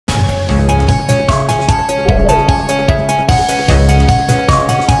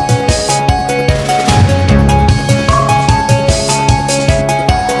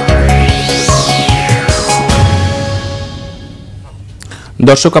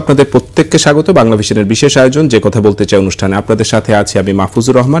দর্শক আপনাদের প্রত্যেককে স্বাগত বাংলাভিশনের বিশেষ আয়োজন যে কথা বলতে চাই অনুষ্ঠানে। আপনাদের সাথে আছি আমি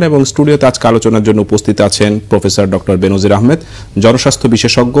মাহফুজুর রহমান এবং স্টুডিওতে আজকে আলোচনার জন্য উপস্থিত আছেন প্রফেসর ডক্টর বেনজির আহমেদ, জনস্বাস্থ্য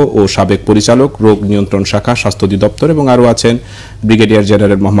বিশেষজ্ঞ ও সাবেক পরিচালক, রোগ নিয়ন্ত্রণ শাখা, স্বাস্থ্য অধিদপ্তর, এবং আরও আছেন ব্রিগেডিয়ার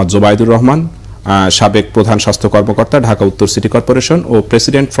জেনারেল মোহাম্মদ জোবাইদুর রহমান, সাবেক প্রধান স্বাস্থ্য কর্মকর্তা, ঢাকা উত্তর city corporation O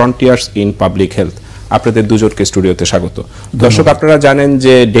president frontiers in public health. আপনাদের দুজনকে স্টুডিওতে স্বাগত। দর্শক আপনারা জানেন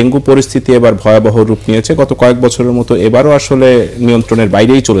যে ডেঙ্গু পরিস্থিতি এবার ভয়াবহ রূপ নিয়েছে। গত কয়েক বছরের মতো এবারও আসলে নিয়ন্ত্রণের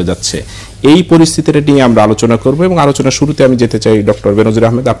বাইরেই চলে যাচ্ছে। এই পরিস্থিতিটা নিয়ে আমরা আলোচনা করব এবং আলোচনার শুরুতে আমি যেতে চাই ডক্টর বেনজির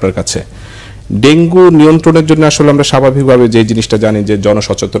আহমেদ আপনার কাছে। ডেঙ্গু নিয়ন্ত্রণের জন্য আসলে আমরা স্বাভাবিকভাবে যে জিনিসটা জানি যে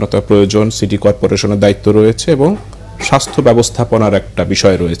জনসচেতনতা প্রয়োজন, সিটি কর্পোরেশনের দায়িত্ব রয়েছে এবং স্বাস্থ্য ব্যবস্থাপনার একটা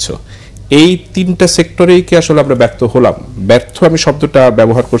বিষয় রয়েছে। এই তিনটা সেক্টরেই কি আসলে আমরা ব্যর্থ হলাম? ব্যর্থ আমি শব্দটা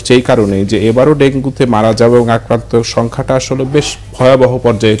ব্যবহার করছি এই কারণে যে এবারও ডেঙ্গুতে মারা যাওয়া এবং আক্রান্ত সংখ্যাটা আসলে বেশ ভয়াবহ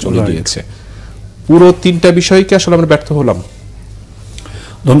পর্যায়ে চলে গিয়েছে। পুরো তিনটা বিষয় কি আসলে আমরা ব্যর্থ হলাম?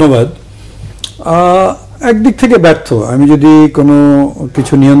 ধন্যবাদ। একদিক থেকে ব্যর্থ। আমি যদি কোনো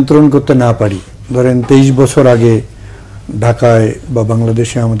কিছু নিয়ন্ত্রণ করতে না পারি, ধরেন 23 বছর আগে ঢাকায় বা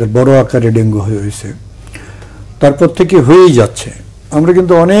বাংলাদেশে আমাদের বড় আকারে ডেঙ্গু হয়েছে, তারপর থেকে হয়েই যাচ্ছে। আমরা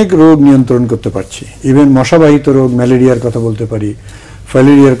কিন্তু অনেক রোগ নিয়ন্ত্রণ করতে পারছি। ইভেন মশাবাহিত রোগ, ম্যালেরিয়ার কথা বলতে পারি,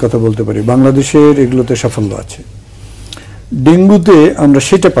 ফাইলেরিয়ার কথা বলতে পারি। বাংলাদেশের এগুলোতে সাফল্য আছে। ডেঙ্গুতে আমরা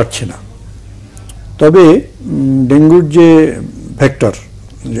সেটা পারছি না। তবে ডেঙ্গুর যে ভেক্টর,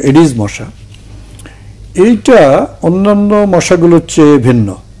 এডিস মশা, এইটা অন্যান্য মশাগুলোর চেয়ে ভিন্ন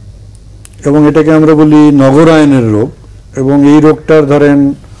এবং এটাকে আমরা বলি নগরায়নের রোগ। এবং এই রোগটার ধরেন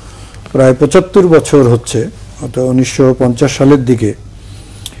প্রায় 75 বছর হচ্ছে, অর্থাৎ 1950 সালের দিকে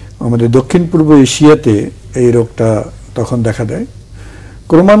আমাদের দক্ষিণ পূর্ব এশিয়াতে এই রোগটা তখন দেখা দেয়।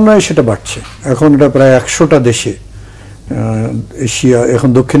 ক্রমান্বয়ে সেটা বাড়ছে। এখন এটা প্রায় 100টা দেশে, এশিয়া, এখন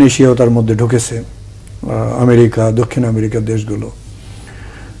দক্ষিণ এশিয়াও তার মধ্যে ঢুকেছে, আমেরিকা, দক্ষিণ আমেরিকার দেশগুলো।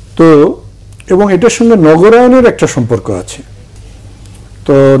 তো এবং এটার সঙ্গে নগরায়নের একটা সম্পর্ক আছে।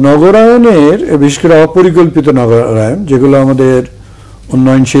 তো নগরায়নের, বিশেষ করে অপরিকল্পিত নগরায়ন, যেগুলো আমাদের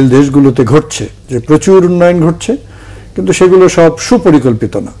উন্নয়নশীল দেশগুলোতে ঘটছে, যে প্রচুর উন্নয়ন ঘটছে, কিন্তু সেগুলো সব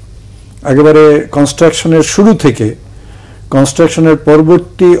সুপরিকল্পিত না। একেবারে কনস্ট্রাকশনের শুরু থেকে কনস্ট্রাকশনের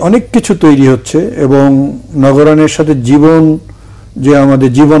পরবর্তী অনেক কিছু তৈরি হচ্ছে এবং নগরায়নের সাথে জীবন, যে আমাদের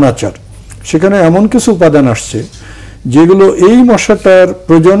জীবন আচার, সেখানে এমন কিছু উপাদান আসছে যেগুলো এই মশাটার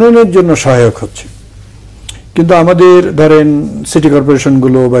প্রজননের জন্য সহায়ক হচ্ছে। কিন্তু আমাদের ধরেন সিটি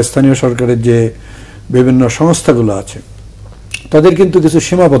কর্পোরেশনগুলো বা স্থানীয় সরকারের যে বিভিন্ন সংস্থাগুলো আছে, তাদের কিন্তু কিছু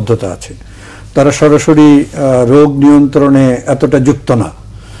সীমাবদ্ধতা আছে। তারা সরাসরি রোগ নিয়ন্ত্রণে এতটা যুক্ত না।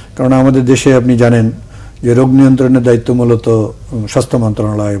 কারণ আমাদের দেশে আপনি জানেন যে রোগ নিয়ন্ত্রণের দায়িত্ব মূলত স্বাস্থ্য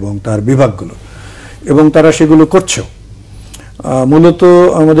মন্ত্রণালয় এবং তার বিভাগগুলো, এবং তারা সেগুলো করছেও। মূলত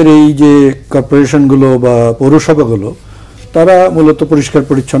আমাদের এই যে কর্পোরেশনগুলো বা পৌরসভাগুলো, তারা মূলত পরিষ্কার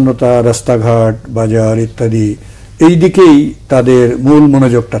পরিচ্ছন্নতা, রাস্তাঘাট, বাজার ইত্যাদি, এই দিকেই তাদের মূল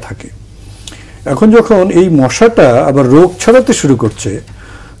মনোযোগটা থাকে। এখন যখন এই মশাটা আবার রোগ ছড়াতে শুরু করছে,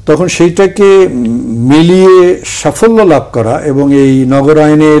 তখন সেইটাকে মিলিয়ে সাফল্য লাভ করা এবং এই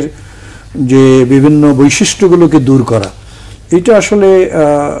নগরায়নের যে বিভিন্ন বৈশিষ্ট্যগুলোকে দূর করা, এটা আসলে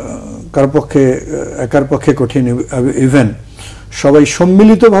কার পক্ষে, একার পক্ষে কঠিন। ইভেন সবাই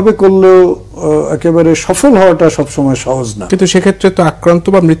সম্মিলিতভাবে করলেও একেবারে সফল হওয়াটা সবসময় সহজ না। কিন্তু সেক্ষেত্রে তো আক্রান্ত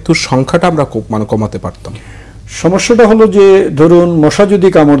বা মৃত্যুর সংখ্যাটা আমরা কমাতে পারতাম। সমস্যাটা হলো যে ধরুন মশা যদি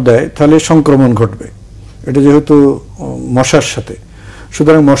কামড় দেয় তাহলে সংক্রমণ ঘটবে, এটা যেহেতু মশার সাথে।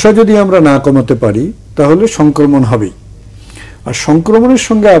 সুতরাং মশা যদি আমরা না কমাতে পারি তাহলে সংক্রমণ হবেই। আর সংক্রমণের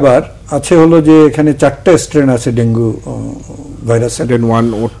সঙ্গে আবার আছে হলো যে এখানে 4টা স্ট্রেন আছে ডেঙ্গু ভাইরাসের, 1,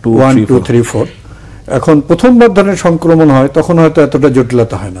 2, 3, 4। এখন প্রথমবার ধরনের সংক্রমণ হয় তখন হয়তো এতটা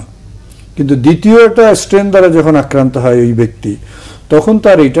জটিলতা হয় না, কিন্তু দ্বিতীয় একটা স্ট্রেন দ্বারা যখন আক্রান্ত হয় ওই ব্যক্তি, তখন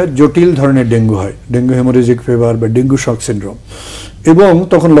তার এটা জটিল ধরনের ডেঙ্গু হয়, ডেঙ্গু হেমোরেজিক ফিভার বা ডেঙ্গু শক সিনড্রোম, এবং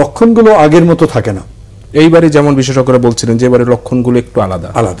তখন লক্ষণগুলো আগের মতো থাকে না। এইবারে যেমন বিশেষজ্ঞরা বলছিলেন যে এবারে লক্ষণগুলো একটু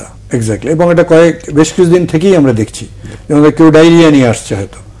আলাদা। এক্স্যাক্টলি। এবং এটা বেশ কিছুদিন থেকেই আমরা দেখছি। যেমন কেউ ডায়রিয়া নিয়ে আসছে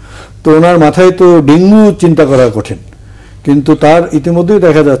হয়তো, তো ওনার মাথায় তো ডেঙ্গু চিন্তা করা কঠিন, কিন্তু তার ইতিমধ্যেই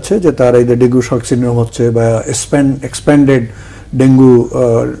দেখা যাচ্ছে যে তার এই ডেঙ্গু শক সিনড্রোম হচ্ছে বা এক্সপ্যান্ডেড ডেঙ্গু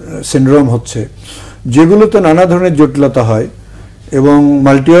সিনড্রোম হচ্ছে, যেগুলোতে নানা ধরনের জটিলতা হয় এবং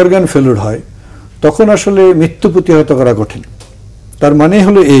মাল্টি অর্গান ফেলুর হয়। তখন আসলে মৃত্যু প্রতিহত করা কঠিন। তার মানে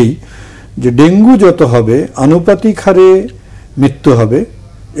হলো এই যে ডেঙ্গু যত হবে আনুপাতিক হারে মৃত্যু হবে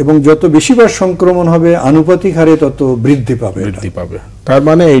এবং যত বেশিবার সংক্রমণ হবে আনুপাতিক হারে তত বৃদ্ধি পাবে। তার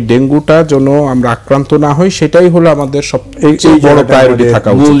মানে এই ডেঙ্গুটা যেন আমরা আক্রান্ত না হই সেটাই হলো আমাদের সবচেয়ে বড় প্রায়োরিটি থাকা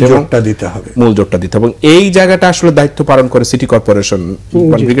উচিত, মূল জোরটা দিতে হবে। এবং এই জায়গাটা আসলে দায়িত্ব পালন করে city corporation.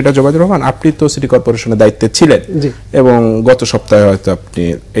 Brigadier Zobaidur Rahman, আপনি তো সিটি কর্পোরেশনের দায়িত্বে ছিলেন এবং গত সপ্তাহে হয়তো আপনি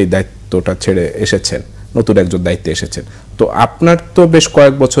এই দায়িত্বটা ছেড়ে এসেছেন, নতুন একজন দায়িত্বে এসেছেন। তো আপনার তো বেশ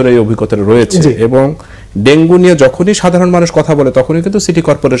কয়েক বছর এই অভিজ্ঞতা রয়েছে এবং ডেঙ্গু নিয়ে যখনই সাধারণ মানুষ কথা বলে তখনই কিন্তু সিটি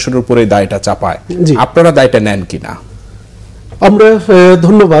কর্পোরেশনের উপরে দায়টা চাপায়। আপনারা দায়টা নেন কিনা? আমরা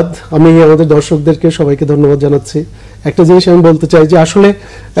ধন্যবাদ, আমি আমাদের দর্শকদেরকে সবাইকে ধন্যবাদ জানাচ্ছি। একটা জিনিস আমি বলতে চাই যে আসলে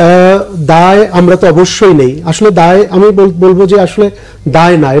দায় আমরা তো অবশ্যই নেই। আসলে দায় আমি বলবো যে আসলে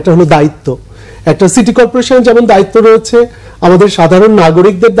দায় না, এটা হলো দায়িত্ব। একটা সিটি কর্পোরেশনের যেমন দায়িত্ব রয়েছে, আমাদের সাধারণ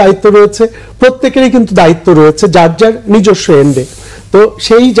নাগরিকদের দায়িত্ব রয়েছে, প্রত্যেকেরই কিন্তু দায়িত্ব রয়েছে যার যার নিজস্ব এন্ডে। তো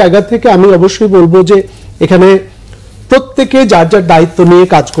সেই জায়গা থেকে আমি অবশ্যই বলবো যে এখানে প্রত্যেকে যার যার দায়িত্ব নিয়ে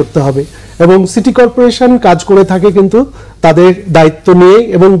কাজ করতে হবে এবং সিটি কর্পোরেশন কাজ করে থাকে কিন্তু তাদের দায়িত্ব নিয়ে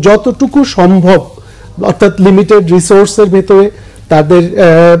এবং যতটুকু সম্ভব অর্থাৎ লিমিটেড রিসোর্সের ভেতরে তাদের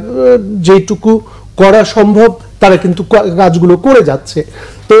যেটুকু করা সম্ভব তারা কিন্তু কাজগুলো করে যাচ্ছে।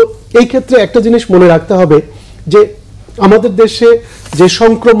 তো এই ক্ষেত্রে একটা জিনিস মনে রাখতে হবে যে আমাদের দেশে যে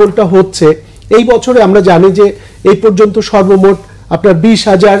সংক্রমণটা হচ্ছে এই বছরে আমরা জানি যে এই পর্যন্ত সর্বমোট আপনার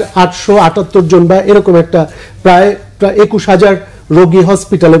 20,878 জন বা এরকম একটা প্রায় 21,000 রোগী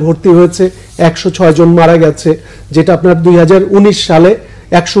হসপিটালে ভর্তি হয়েছে, 106 জন মারা গেছে, যেটা আপনার 2019 সালে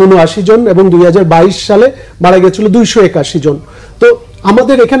 179 জন এবং 2022 সালে মারা গেছিল 281 জন। তো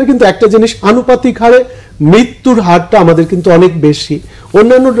আমাদের এখানে কিন্তু একটা জিনিস, আনুপাতিক হারে মৃত্যুর হারটা আমাদের কিন্তু অনেক বেশি।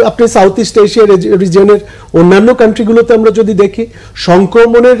 অন্যান্য আপনি সাউথ ইস্ট এশিয়া রিজিয়নের অন্যান্য কান্ট্রিগুলোতে আমরা যদি দেখি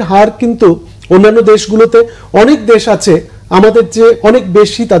সংক্রমণের হার কিন্তু অন্যান্য দেশগুলোতে, অনেক দেশ আছে আমাদের যে অনেক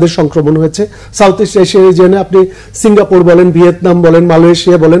বেশি তাদের সংক্রমণ হয়েছে। সাউথ ইস্ট এশিয়া রিজিয়নে আপনি সিঙ্গাপুর বলেন, ভিয়েতনাম বলেন,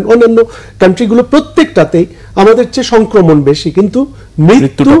 মালয়েশিয়া বলেন, অন্যান্য কান্ট্রিগুলো প্রত্যেকটাতেই আমাদের চেয়ে সংক্রমণ বেশি কিন্তু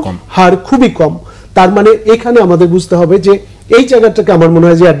মৃত্যু হার খুবই কম। তার মানে এখানে আমাদের বুঝতে হবে যে এই জায়গাটাকে আমার মনে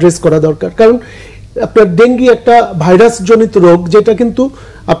হয় যে অ্যাড্রেস করা দরকার। কারণ আপনার ডেঙ্গি একটা ভাইরাস জনিত রোগ, যেটা কিন্তু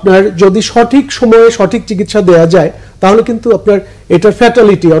আপনার যদি সঠিক সময়ে সঠিক চিকিৎসা দেওয়া যায় তাহলে কিন্তু আপনার এটার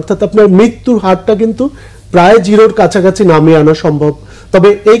ফ্যাটালিটি অর্থাৎ আপনার মৃত্যুর হারটা কিন্তু প্রায় জিরোর কাছাকাছি নামিয়ে আনা সম্ভব। তবে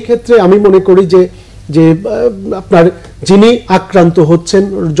এই ক্ষেত্রে আমি মনে করি যে যে আপনার যিনি আক্রান্ত হচ্ছেন,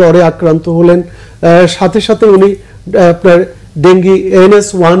 জ্বরে আক্রান্ত হলেন, সাথে সাথে উনি আপনার ডেঙ্গি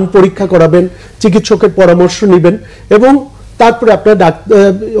NS1 পরীক্ষা করাবেন, চিকিৎসকের পরামর্শ নেবেন এবং তারপরে আপনার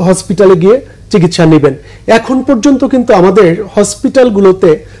হসপিটালে গিয়ে চিকিৎসা নেবেন। এখন পর্যন্ত কিন্তু আমাদের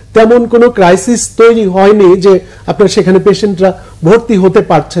হসপিটালগুলোতে তেমন কোনো ক্রাইসিস তৈরি হয়নি যে আপনার সেখানে পেশেন্টরা ভর্তি হতে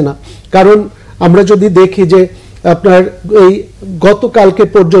পারছে না। কারণ আমরা যদি দেখি যে আপনার এই গতকালকে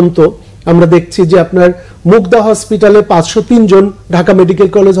পর্যন্ত আমরা দেখছি যে আপনার মুগদা হসপিটালে 503 জন, ঢাকা মেডিকেল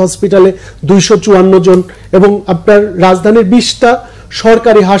কলেজ হসপিটালে 254 জন এবং আপনার রাজধানীর 20টা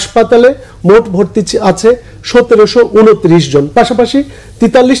সরকারি হাসপাতালে মোট ভর্তি আছে 1729 জন, পাশাপাশি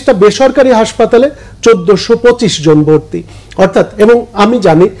 43টা বেসরকারি হাসপাতালে 1425 জন ভর্তি। অর্থাৎ এবং আমি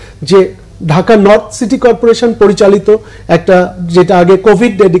জানি যে ঢাকা নর্থ সিটি কর্পোরেশন পরিচালিত একটা, যেটা আগে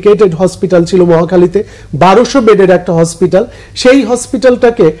কোভিড ডেডিকেটেড হসপিটাল ছিল মহাখালীতে, 1200 বেডের একটা হসপিটাল, সেই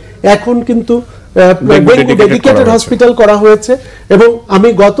হসপিটালটাকে এখন কিন্তু ডেডিকেটেড হসপিটাল করা হয়েছে এবং আমি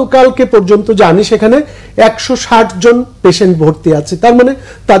গতকালকে পর্যন্ত জানি সেখানে 160 জন পেশেন্ট ভর্তি আছে। তার মানে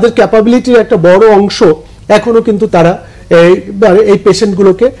তাদের ক্যাপাবিলিটির একটা বড় অংশ এখনো কিন্তু তারা এই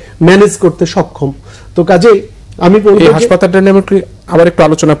পেশেন্টগুলোকে ম্যানেজ করতে সক্ষম। তো কাজেই আমি বলবো এই হাসপাতালটা নিয়ে আবার একটু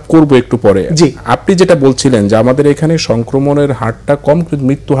আলোচনা করব একটু পরে। জি, আপনি যেটা বলছিলেন যে আমাদের এখানে সংক্রমণের হারটা কম কিন্তু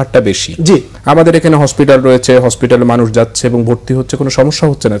মৃত্যু হারটা বেশি। জি, আমাদের এখানে হসপিটাল রয়েছে, হসপিটালে মানুষ যাচ্ছে এবং ভর্তি হচ্ছে, কোনো সমস্যা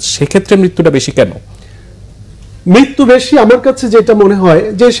হচ্ছে না, সেক্ষেত্রে মৃত্যুটা বেশি কেন? মৃত্যু বেশি আমার কাছে যেটা মনে হয়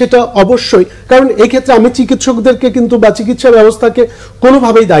যে সেটা অবশ্যই, কারণ এই ক্ষেত্রে আমি চিকিৎসকদেরকে কিন্তু বা চিকিৎসা ব্যবস্থাকে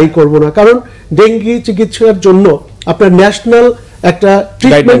কোনোভাবেই দায়ী করব না। কারণ ডেঙ্গি চিকিৎসার জন্য আপনার ন্যাশনাল একটা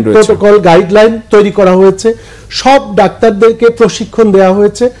ট্রিটমেন্ট প্রোটোকল গাইডলাইন তৈরি করা হয়েছে, সব ডাক্তারদেরকে প্রশিক্ষণ দেওয়া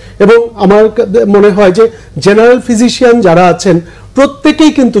হয়েছে এবং আমার মনে হয় যে জেনারেল ফিজিশিয়ান যারা আছেন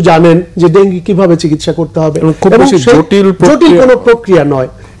প্রত্যেকেই কিন্তু জানেন যে ডেঙ্গি কিভাবে চিকিৎসা করতে হবে। জটিল কোনো প্রক্রিয়া নয়,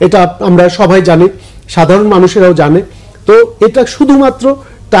 এটা আমরা সবাই জানি, সাধারণ মানুষেরাও জানে। তো এটা শুধুমাত্র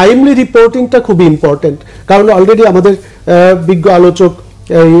টাইমলি রিপোর্টিংটা খুবই ইম্পর্টেন্ট। কারণ অলরেডি আমাদের বিজ্ঞ আলোচক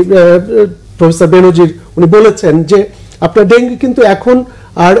প্রফেসর বেনজির উনি বলেছেন যে আপনার ডেঙ্গি কিন্তু এখন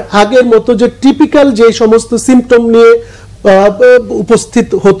আর আগের মতো যে টিপিক্যাল যে সমস্ত সিমটম নিয়ে উপস্থিত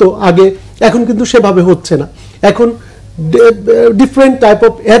হতো আগে, এখন কিন্তু সেভাবে হচ্ছে না। এখন different type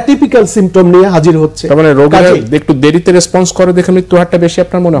of atypical symptom নিয়ে হাজির হচ্ছে। তার মানে রোগীরা একটু দেরিতে রেসপন্স করে দেখে মৃত্যু হারটা বেশি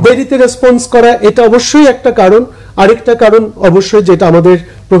আপনার মনে হয়? দেরিতে রেসপন্স করা এটা অবশ্যই একটা কারণ। আরেকটা কারণ অবশ্যই যেটা আমাদের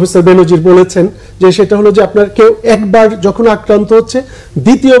প্রফেসর বেনজির বলেছেন, যে সেটা হলো যে আপনার কেউ একবার যখন আক্রান্ত হচ্ছে,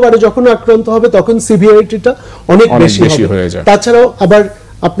 দ্বিতীয়বারে যখন আক্রান্ত হবে তখন সিভিয়ারিটিটা অনেক বেশি হয়ে যায়। তাছাড়াও আবার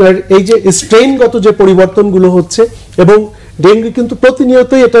আপনার এই যে স্ট্রেইনগত যে পরিবর্তনগুলো হচ্ছে, এবং ডেঙ্গু কিন্তু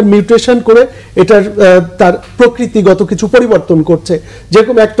প্রতিনিয়তই এটার মিউটেশন করে এটার তার প্রকৃতিগত কিছু পরিবর্তন করছে।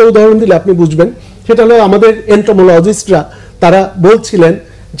 যেরকম একটা উদাহরণ দিলে আপনি বুঝবেন, সেটা হলো আমাদের এন্টোমোলজিস্টরা তারা বলছিলেন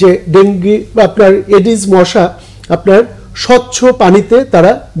যে ডেঙ্গু বা আপনার এডিস মশা আপনার স্বচ্ছ পানিতে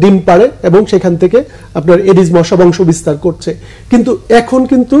তারা ডিম পাড়ে এবং সেখান থেকে আপনার এডিস মশা বংশ বিস্তার করছে। কিন্তু এখন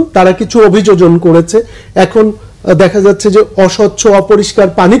কিন্তু তারা কিছু অভিযোজন করেছে, এখন দেখা যাচ্ছে যে অস্বচ্ছ অপরিষ্কার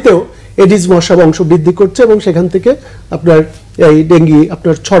পানিতেও এডিস মশা বংশ বৃদ্ধি করছে এবং সেখান থেকে আপনার এই ডেঙ্গি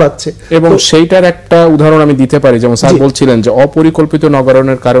আপনার ছড়াচ্ছে। এবং সেইটার একটা উদাহরণ আমি দিতে পারি, যেমন স্যার বলছিলেন যে অপরিকল্পিত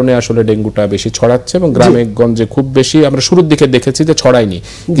নগরায়নের কারণে আসলে ডেঙ্গুটা বেশি ছড়াচ্ছে এবং গ্রামে গঞ্জে খুব বেশি আমরা শুরুর দিকে দেখেছি যে ছড়ায়নি,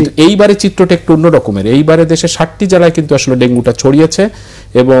 কিন্তু এইবারে চিত্রটা একটু অন্য রকমের। এইবারে দেশে 60টি জেলায় কিন্তু আসলে ডেঙ্গুটা ছড়িয়েছে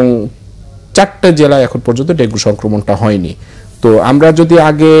এবং 4টে জেলায় এখন পর্যন্ত ডেঙ্গু সংক্রমণটা হয়নি। তো আমরা যদি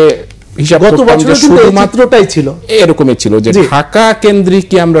আগে হিসাব করতাম যে শুধুমাত্রটাই ছিল এরকমই ছিল যে ঢাকা কেন্দ্রিক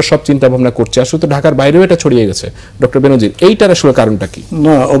কি আমরা সব চিন্তা ভাবনা করছি, আসলে তো ঢাকার বাইরেও এটা ছড়িয়ে গেছে। ডক্টর বেনজির, এইটার আসলে কারণটা কি?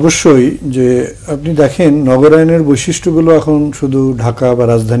 না, অবশ্যই যে আপনি দেখেন নগরায়নের বৈশিষ্ট্যগুলো এখন শুধু ঢাকা বা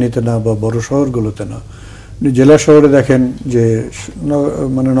রাজধানীতে না বা বড় শহরগুলোতে না, জেলা শহরে দেখেন যে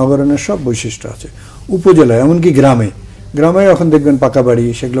মানে নগরায়নের সব বৈশিষ্ট্য আছে। উপজেলায় এমনকি গ্রামে এখন দেখবেন পাকা বাড়ি,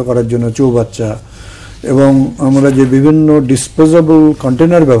 সেগুলো করার জন্য চৌবাচ্চা, এবং আমরা যে বিভিন্ন ডিসপোজেবল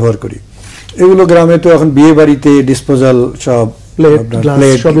কন্টেনার ব্যবহার করি, এগুলো গ্রামে তো এখন বিয়ে বাড়িতে ডিসপোজাল সব প্লেট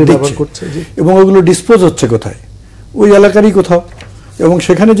ব্যবহার করছে, এবং ওগুলো ডিসপোজ হচ্ছে কোথায়? ওই এলাকারই কোথাও। এবং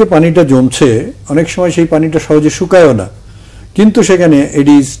সেখানে যে পানিটা জমছে অনেক সময় সেই পানিটা সহজে শুকায়ও না, কিন্তু সেখানে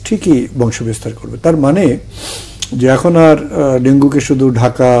এডিস ঠিকই বংশবিস্তার করবে। তার মানে যে এখন আর ডেঙ্গুকে শুধু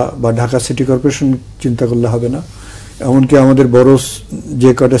ঢাকা বা ঢাকা সিটি কর্পোরেশন চিন্তা করলে হবে না, এমনকি আমাদের বড়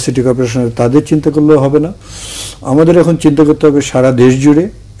যে কটা সিটি কর্পোরেশন তাদের চিন্তা করলেও হবে না। আমাদের এখন চিন্তা করতে হবে সারা দেশ জুড়ে,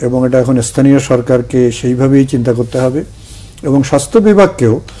 এবং এটা এখন স্থানীয় সরকারকে সেইভাবেই চিন্তা করতে হবে, এবং স্বাস্থ্য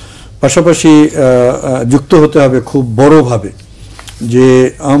বিভাগকেও পাশাপাশি যুক্ত হতে হবে খুব বড়ভাবে। যে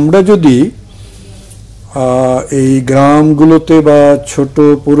আমরা যদি এই গ্রামগুলোতে বা ছোট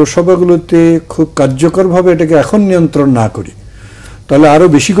পৌরসভাগুলোতে খুব কার্যকরভাবে এটাকে এখন নিয়ন্ত্রণ না করি, তাহলে আরও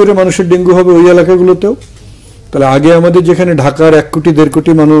বেশি করে মানুষের ডেঙ্গু হবে ওই এলাকাগুলোতেও। তাহলে আগে আমাদের যেখানে ঢাকার 1 কোটি 1.5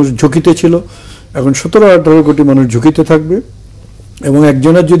 কোটি মানুষ ঝুঁকিতে ছিল, এখন 17-18 কোটি মানুষ ঝুঁকিতে থাকবে। এবং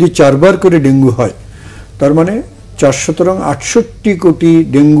একজনের যদি 4 বার করে ডেঙ্গু হয়, তার মানে 468 কোটি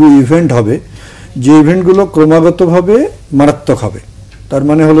ডেঙ্গু ইভেন্ট হবে, যে ইভেন্টগুলো ক্রমাগতভাবে মারাত্মক হবে। তার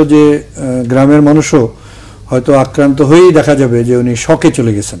মানে হলো যে গ্রামের মানুষও হয়তো আক্রান্ত হয়েই দেখা যাবে যে উনি শকে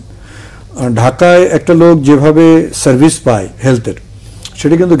চলে গেছেন। ঢাকায় একটা লোক যেভাবে সার্ভিস পায় হেলথের,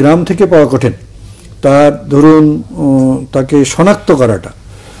 সেটা কিন্তু গ্রাম থেকে পাওয়া কঠিন। তার ধরুন তাকে শনাক্ত করাটা,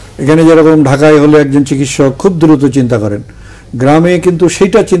 এখানে যেরকম ঢাকায় হলে একজন চিকিৎসক খুব দ্রুত চিন্তা করেন, গ্রামে কিন্তু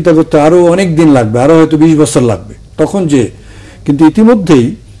সেইটা চিন্তা করতে আরও অনেক দিন লাগবে, আরও হয়তো 20 বছর লাগবে তখন যে। কিন্তু ইতিমধ্যেই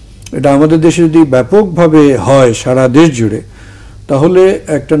এটা আমাদের দেশে যদি ব্যাপকভাবে হয় সারা দেশ জুড়ে, তাহলে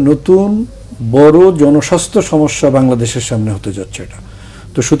একটা নতুন বড় জনস্বাস্থ্য সমস্যা বাংলাদেশের সামনে হতে যাচ্ছে এটা।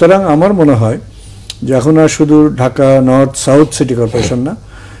 তো সুতরাং আমার মনে হয় যে এখন আর শুধু Dhaka north south city corporation না,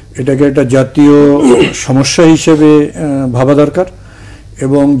 এটাকে একটা জাতীয় সমস্যা হিসেবে ভাবা দরকার,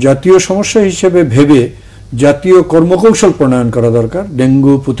 এবং জাতীয় সমস্যা হিসেবে ভেবে জাতীয় কর্মকৌশল প্রণয়ন করা দরকার।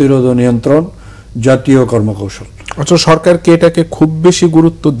 ডেঙ্গু প্রতিরোধ ও নিয়ন্ত্রণ জাতীয় কর্মকৌশল। আচ্ছা, সরকার কি এটাকে খুব বেশি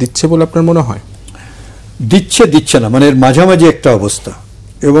গুরুত্ব দিচ্ছে বলে আপনার মনে হয়? দিচ্ছে না, মানে এর মাঝামাঝি একটা অবস্থা।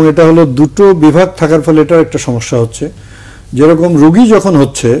 এবং এটা হলো দুটো বিভাগ থাকার ফলে এটাও একটা সমস্যা হচ্ছে। যেরকম রুগী যখন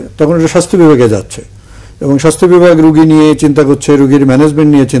হচ্ছে তখন এটা স্বাস্থ্য বিভাগে যাচ্ছে, এবং স্বাস্থ্য বিভাগ রুগী নিয়ে চিন্তা করছে, রুগীর ম্যানেজমেন্ট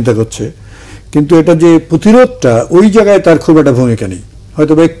নিয়ে চিন্তা করছে, কিন্তু এটা যে প্রতিরোধটা ওই জায়গায় তার খুব একটা ভূমিকা নেই।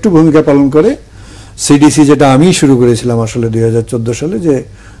 হয়তো বা একটু ভূমিকা পালন করে সিডিসি, যেটা আমি শুরু করেছিলাম আসলে 2014 সালে, যে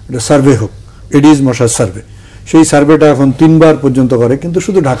এটা সার্ভে হোক, এডিস মশার সার্ভে, সেই সার্ভেটা এখন 3 বার পর্যন্ত করে, কিন্তু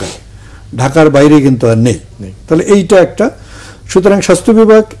শুধু ঢাকার বাইরে কিন্তু আর নেই। তাহলে এইটা একটা। সুতরাং স্বাস্থ্য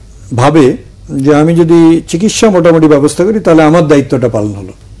বিভাগ ভাবে যে আমি যদি চিকিৎসা মোটামুটি ব্যবস্থা করি তাহলে আমার দায়িত্বটা পালন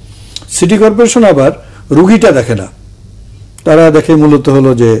হলো। সিটি কর্পোরেশন আবার রুগীটা দেখে না, তারা দেখে মূলত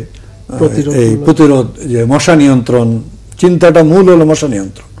হলো যে এই প্রতিরোধ, যে মশা নিয়ন্ত্রণ, চিন্তাটা মূল হলো মশা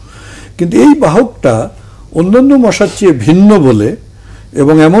নিয়ন্ত্রণ। কিন্তু এই বাহকটা অন্যান্য মশার চেয়ে ভিন্ন বলে,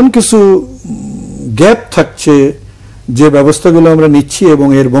 এবং এমন কিছু গ্যাপ থাকছে যে ব্যবস্থাগুলো আমরা নিচ্ছি এবং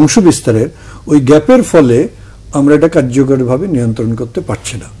এর বংশ বিস্তারের, ওই গ্যাপের ফলে আমরা এটা কার্যকরভাবে নিয়ন্ত্রণ করতে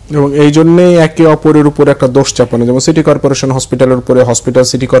পারছি না। এবং এই জন্যই একে অপরের উপর একটা দোষ চাপানো, যেমন সিটি কর্পোরেশন হসপিটালের উপরে, হসপিটাল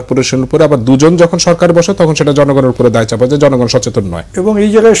সিটি কর্পোরেশনের উপরে, আবার দুজন যখন সরকার বসে তখন সেটা জনগণের উপরে দায় চাপা, যে জনগণ সচেতন নয়। এবং এই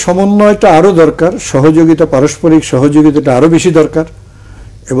জায়গায় সমন্বয়টা আরো দরকার, সহযোগিতা, পারস্পরিক সহযোগিতাটা আরো বেশি দরকার।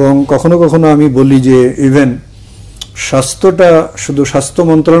 এবং কখনো কখনো আমি বলি যে ইভেন স্বাস্থ্যটা শুধু স্বাস্থ্য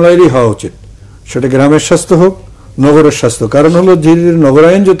মন্ত্রণালয়েরই হওয়া উচিত, সেটা গ্রামের স্বাস্থ্য হোক, নগরের স্বাস্থ্য। কারণ হলো ধীরে ধীরে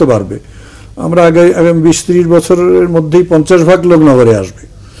নগরায়ন যত বাড়বে, আমরা আগামী 20-30 বছরের মধ্যেই 50% লোক নগরে আসবে।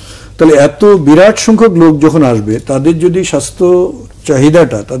 তাহলে এত বিরাট সংখ্যক লোক যখন আসবে, তাদের যদি স্বাস্থ্য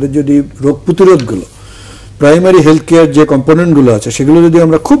চাহিদাটা, তাদের যদি রোগ প্রতিরোধগুলো, প্রাইমারি হেলথ কেয়ার যে কম্পোনেন্টগুলো আছে সেগুলো যদি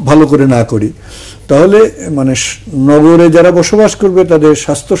আমরা খুব ভালো করে না করি, তাহলে মানে নগরে যারা বসবাস করবে তাদের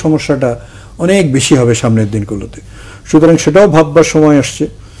স্বাস্থ্য সমস্যাটা অনেক বেশি হবে সামনের দিনগুলোতে। সুতরাং সেটাও ভাববার সময় আসছে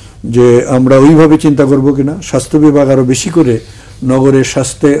যে আমরা ওইভাবে চিন্তা করব কিনা। স্বাস্থ্য বিভাগ আরও বেশি করে নগরের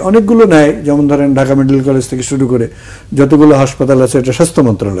স্বাস্থ্যে অনেকগুলো নেয়, যেমন ধরেন ঢাকা মেডিকেল কলেজ থেকে শুরু করে যতগুলো হাসপাতাল আছে এটা স্বাস্থ্য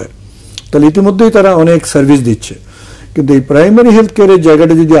মন্ত্রণালয়, তাহলে ইতিমধ্যেই তারা অনেক সার্ভিস দিচ্ছে। কিন্তু এই প্রাইমারি হেলথ কেয়ারের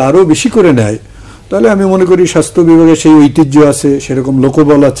জায়গাটা যদি আরও বেশি করে নেয়, তাহলে আমি মনে করি স্বাস্থ্য বিভাগে সেই ঐতিহ্য আছে, সেরকম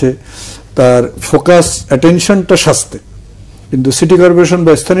লোকবল আছে, তার ফোকাস অ্যাটেনশনটা স্বাস্থ্যে। কিন্তু সিটি কর্পোরেশন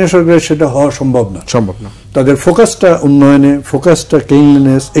বা স্থানীয় সরকারের সেটা হওয়া সম্ভব না। তাদের ফোকাসটা উন্নয়নে, ফোকাসটা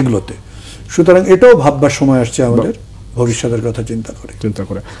ক্লিনলিনেস, এগুলোতে। সুতরাং এটাও ভাববার সময় আসছে আমাদের, ভবিষ্যতের কথা চিন্তা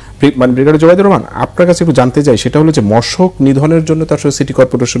করে। মানে ব্রিগেডিয়ার জুবাইদুর রহমান, আপনার কাছে একটু জানতে চাই, সেটা হলো যে মশক নিধনের জন্য তার সাথে সিটি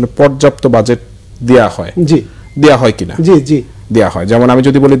কর্পোরেশনে পর্যাপ্ত বাজেট দেওয়া হয়? জি, দেওয়া হয় কিনা? জি জি দেওয়া হয়। যেমন আমি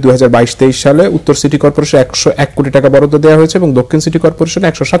যদি বলি 2022-23 সালে উত্তর সিটি কর্পোরেশন 101 কোটি টাকা বরাদ্দ দেওয়া হয়েছে এবং দক্ষিণ সিটি কর্পোরেশন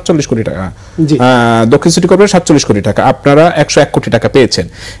 147 কোটি টাকা, দক্ষিণ সিটি কর্পোরেশন 47 কোটি টাকা, আপনারা 101 কোটি টাকা পেয়েছেন।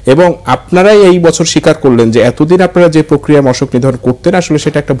 এবং আপনারাই এই বছর স্বীকার করলেন যে এতদিন আপনারা যে প্রক্রিয়া মশক নিধন করতেন আসলে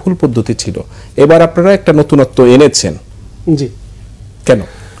সেটা একটা ভুল পদ্ধতি ছিল, এবার আপনারা একটা নতুনত্ব এনেছেন। জি, কেন?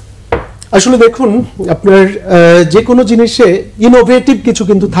 আসলে দেখুন, আপনার যে কোনো জিনিসে ইনোভেটিভ কিছু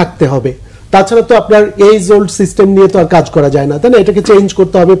কিন্তু থাকতে হবে, তাছাড়া তো আপনার এইজ ওল্ড সিস্টেম নিয়ে তো আর কাজ করা যায় না, তাই না? এটাকে চেঞ্জ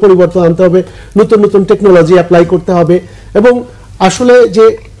করতে হবে, পরিবর্তন আনতে হবে, নতুন নতুন টেকনোলজি অ্যাপ্লাই করতে হবে। এবং আসলে যে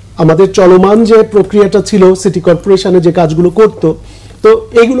আমাদের চলমান যে প্রক্রিয়াটা ছিল, সিটি কর্পোরেশনে যে কাজগুলো করতো, তো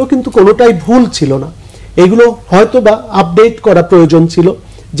এগুলো কিন্তু কোনোটাই ভুল ছিল না। এগুলো হয়তো বা আপডেট করা প্রয়োজন ছিল,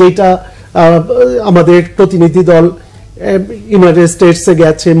 যেটা আমাদের প্রতিনিধি দল ইউনাইটেড স্টেটসে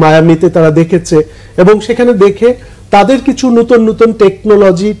গেছে, মায়ামিতে তারা দেখেছে, এবং সেখানে দেখে তাদের কিছু নতুন নতুন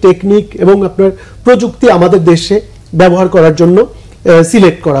টেকনোলজি, টেকনিক এবং আপনার প্রযুক্তি আমাদের দেশে ব্যবহার করার জন্য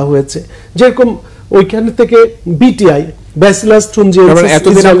সিলেক্ট করা হয়েছে। যেরকম ওইখান থেকে বিটিআই, ব্যাসিলাস থ্রুনজিয়েন্সিস,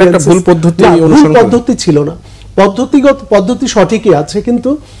 এতদিন আমরা একটা ভুল পদ্ধতি ছিল না। পদ্ধতি সঠিকই আছে, কিন্তু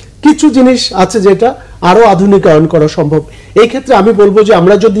কিছু জিনিস আছে যেটা আরো আধুনিকায়ন করা সম্ভব। এই ক্ষেত্রে আমি বলবো যে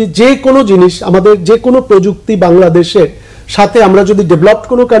আমরা যদি যে কোনো জিনিস, আমাদের যে কোনো প্রযুক্তি বাংলাদেশের সাথে আমরা যদি ডেভেলপড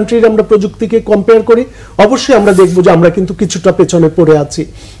কোনো কান্ট্রির আমরা প্রযুক্তিকে কম্পেয়ার করি, অবশ্যই আমরা দেখবো যে আমরা কিন্তু কিছুটা পেছনে পড়ে আছি।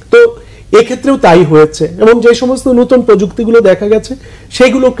 তো এক্ষেত্রেও তাই হয়েছে, এবং যে সমস্ত নতুন প্রযুক্তিগুলো দেখা গেছে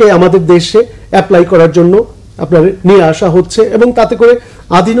সেগুলোকে আমাদের দেশে অ্যাপ্লাই করার জন্য আপনার নিয়ে আসা হচ্ছে, এবং তাতে করে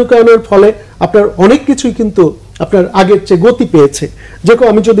আধুনিকায়নের ফলে আপনার অনেক কিছুই কিন্তু আপনার আগের চেয়ে গতি পেয়েছে। যেরকম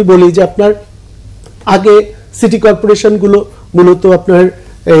আমি যদি বলি যে আপনার আগে সিটি কর্পোরেশনগুলো মূলত আপনার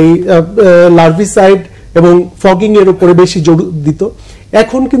এই লার্ভিসাইড এবং ফগিং এর উপরে বেশি জোর দিত,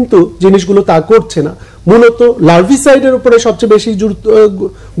 এখন কিন্তু জিনিসগুলো তা করছে না। মূলত লার্ভিসাইডের উপরে সবচেয়ে বেশি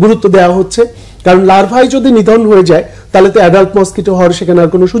গুরুত্ব দেওয়া হচ্ছে, কারণ লার্ভাই যদি নিধন হয়ে যায় তাহলে তো অ্যাডাল্ট মসকিটো হওয়ার সেখানে আর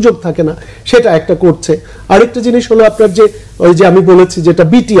কোনো সুযোগ থাকে না, সেটা একটা করছে। আরেকটা জিনিস হলো আপনার যে ওই যে আমি বলেছি যেটা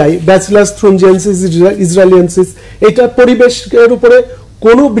বিটিআই, ব্যাসিলাস থ্রুনজিয়েন্সিস ইসরায়েলিয়েন্সিস, এটা পরিবেশের উপরে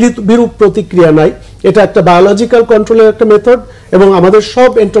কোনো বিরূপ প্রতিক্রিয়া নাই, এটা একটা বায়োলজিক্যাল কন্ট্রোলের একটা মেথড, এবং আমাদের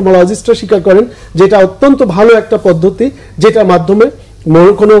সব এন্টোমোলজিস্টরা স্বীকার করেন যে এটা অত্যন্ত ভালো একটা পদ্ধতি, যেটার মাধ্যমে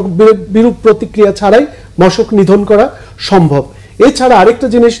কোনো বিরূপ প্রতিক্রিয়া ছাড়াই মশক নিধন করা সম্ভব। এছাড়া আরেকটা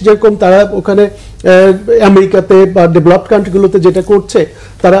জিনিস, যেরকম তারা ওখানে আমেরিকাতে বা ডেভেলপড কান্ট্রিগুলোতে যেটা করছে,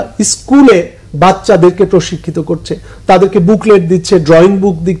 তারা স্কুলে বাচ্চাদেরকে প্রশিক্ষিত করছে, তাদেরকে বুকলেট দিচ্ছে, ড্রয়িং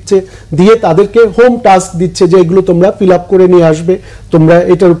বুক দিচ্ছে, দিয়ে তাদেরকে হোম টাস্ক দিচ্ছে যে এগুলো তোমরা ফিল আপ করে নিয়ে আসবে, তোমরা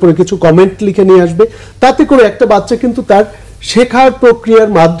এটার উপরে কিছু কমেন্ট লিখে নিয়ে আসবে। তাতে করে একটা বাচ্চা কিন্তু তার শেখার প্রক্রিয়ার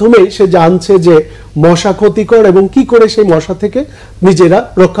মাধ্যমে সে জানছে যে মশা ক্ষতিকর এবং কি করে সেই মশা থেকে নিজেরা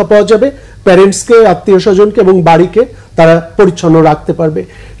রক্ষা পাওয়া যাবে, প্যারেন্টসকে, আত্মীয় স্বজনকে এবং বাড়িকে তারা পরিচ্ছন্ন রাখতে পারবে।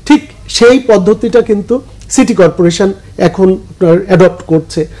 ঠিক সেই পদ্ধতিটা কিন্তু সিটি কর্পোরেশন এখন আপনার অ্যাডপ্ট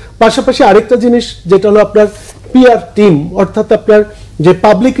করছে। পাশাপাশি আরেকটা জিনিস যেটা হলো আপনার পিআর টিম, অর্থাৎ আপনার যে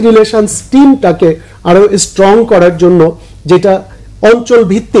পাবলিক রিলেশনস টিমটাকে আরো স্ট্রং করার জন্য, যেটা অঞ্চল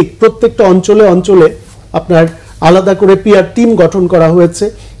ভিত্তিক, প্রত্যেকটা অঞ্চলে অঞ্চলে আপনার আলাদা করে পিআর টিম গঠন করা হয়েছে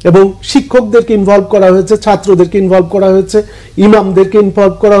এবং শিক্ষকদেরকে ইনভলভ করা হয়েছে, ছাত্রদেরকে ইনভলভ করা হয়েছে, ইমামদেরকে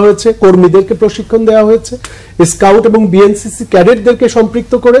ইনভলভ করা হয়েছে, কর্মীদেরকে প্রশিক্ষণ দেওয়া হয়েছে, স্কাউট এবং বিএনসিসি ক্যাডেটদেরকে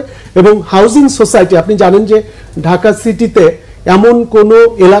সম্পৃক্ত করে, এবং হাউজিং সোসাইটি, আপনি জানেন যে ঢাকা সিটিতে এমন কোনো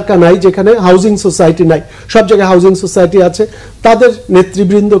এলাকা নাই যেখানে হাউজিং সোসাইটি নাই, সব জায়গায় হাউজিং সোসাইটি আছে। তাদের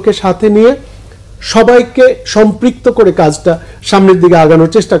নেতৃবৃন্দকে সাথে নিয়ে সবাইকে সম্পৃক্ত করে কাজটা সামনের দিকে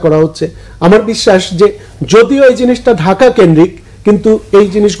আগানোর চেষ্টা করা হচ্ছে। আমার বিশ্বাস যে যদিও এই জিনিসটা ঢাকা কেন্দ্রিক, কিন্তু এই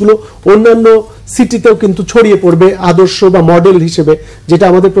জিনিসগুলো অন্যান্য সিটিতেও কিন্তু ছড়িয়ে পড়বে আদর্শ বা মডেল হিসেবে, যেটা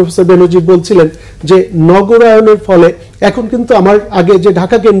আমাদের প্রফেসর বেনজির বলছিলেন যে নগরায়নের ফলে এখন কিন্তু আমার আগে যে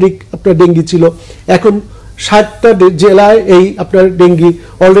ঢাকা কেন্দ্রিক আপনার ডেঙ্গি ছিল, এখন 60টা জেলায় এই আপনার ডেঙ্গি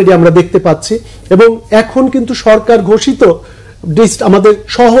অলরেডি আমরা দেখতে পাচ্ছি। এবং এখন কিন্তু সরকার ঘোষিত আমাদের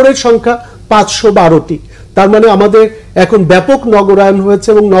শহরের সংখ্যা 512টি। তার মানে আমাদের এখন ব্যাপক নগরায়ন হয়েছে,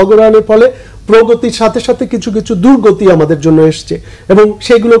 এবং নগরায়নের ফলে প্রগতির সাথে সাথে কিছু কিছু দুর্গতি আমাদের জন্য এসছে, এবং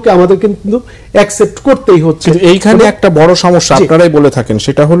সেগুলোকে আমাদের কিন্তু অ্যাকসেপ্ট করতেই হচ্ছে। এইখানে একটা বড় সমস্যা আপনারাই বলে থাকেন,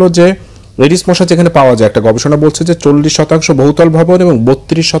 সেটা হলো যে এডিস মশা যেখানে পাওয়া যায়, একটা গবেষণা বলছে যে 40% বহুতল ভবন এবং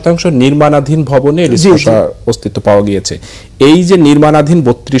 32% নির্মাণাধীন ভবনে এডিস মশা অস্তিত্ব পাওয়া গিয়েছে। এই যে নির্মাণাধীন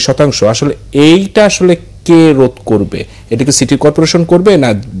 32%, আসলে এইটা আসলে কে রোধ করবে? এটা কি সিটি কর্পোরেশন করবে, না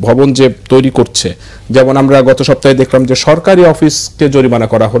ভবন যে তৈরি করছে? যেমন আমরা গত সপ্তাহে দেখলাম যে সরকারি অফিসকে জরিমানা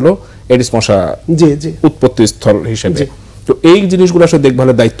করা হলো এডিস মশা উৎপত্তি স্থল হিসেবে। তো এই জিনিসগুলো আসলে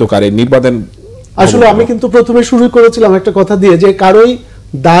দেখভালের দায়িত্ব কার? নির্বাচন আসলে আমি কিন্তু প্রথমে শুরু করেছিলাম একটা কথা দিয়ে যে কারোই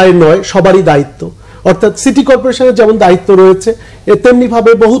দায় নয়, সবারই দায়িত্ব। অর্থাৎ সিটি কর্পোরেশনের যেমন দায়িত্ব রয়েছে, তেমনি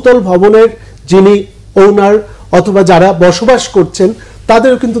ভাবে বহুতল ভবনের যিনি ওনার অথবা যারা বসবাস করছেন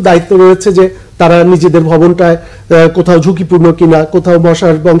তাদেরও কিন্তু দায়িত্ব রয়েছে যে তারা নিজেদের ভবনটায় কোথাও ঝুঁকিপূর্ণ কিনা, কোথাও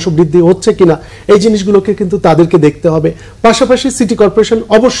মশার বংশবৃদ্ধি হচ্ছে কিনা, এই জিনিসগুলোকে কিন্তু তাদেরকে দেখতে হবে। পাশাপাশি সিটি কর্পোরেশন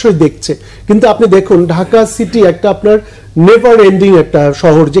অবশ্যই দেখছে। কিন্তু আপনি দেখুন ঢাকা সিটি একটা আপনার নেভার এন্ডিং একটা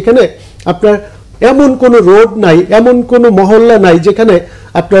শহর, যেখানে আপনার এমন কোনো রোড নাই, এমন কোনো মহল্লা নাই যেখানে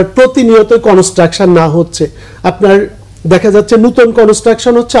আপনার প্রতিনিয়ত কনস্ট্রাকশন না হচ্ছে। আপনার দেখা যাচ্ছে নতুন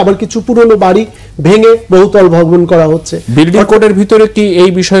কনস্ট্রাকশন হচ্ছে, আবার কিছু পুরনো বাড়ি ভেঙে বহুতল ভবন করা হচ্ছে। বিল্ডিং কোডের ভিতরে কি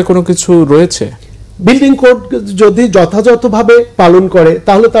এই বিষয়ে কোনো কিছু রয়েছে? বিল্ডিং কোড যদি যথাযথভাবে পালন করে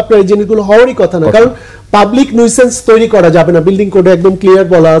তাহলে তো আপনার এই জিনিসগুলো হওয়ারই কথা না, কারণ পাবলিক নিউসেন্স তৈরি করা যাবে না, বিল্ডিং কোডে একদম ক্লিয়ার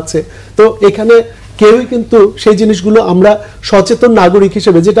বলা আছে। তো এখানে কেউই কিন্তু সেই জিনিসগুলো আমরা সচেতন নাগরিক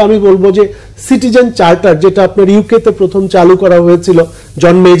হিসেবে, যেটা আমি বলবো যে সিটিজেন চার্টার, যেটা আপনার ইউকেতে প্রথম চালু করা হয়েছিল,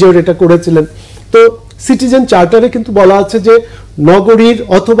 জন মেজর এটা করেছিলেন। তো সিটিজেন চার্টারে কিন্তু বলা আছে যে নগরীর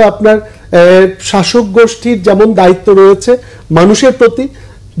অথবা আপনার শাসক গোষ্ঠীর যেমন দায়িত্ব রয়েছে মানুষের প্রতি,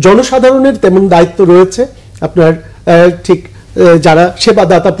 জনসাধারণের তেমন দায়িত্ব রয়েছে আপনার ঠিক যারা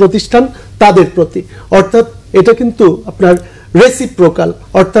সেবাদাতা প্রতিষ্ঠান তাদের প্রতি। অর্থাৎ এটা কিন্তু আপনার রেসিপ্রোকাল,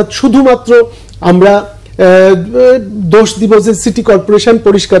 অর্থাৎ শুধুমাত্র আমরা দোষ দিব যে সিটি কর্পোরেশন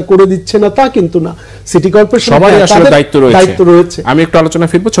পরিষ্কার করে দিচ্ছে না, তা কিন্তু না। সিটি কর্পোরেশন সবারই আসলে দায়িত্ব রয়েছে। আমি একটু আলোচনা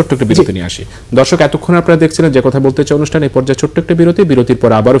ফিরবো, ছোট্ট একটা বিরতি নিয়ে আসি। দর্শক, এতক্ষণ আপনারা দেখছিলেন যে কথা বলতে চাই অনুষ্ঠান। এই পর্যায়ে ছোট্ট একটা বিরতি, বিরতির পর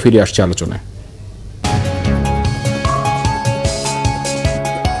আবারও ফিরে আসছে আলোচনায়।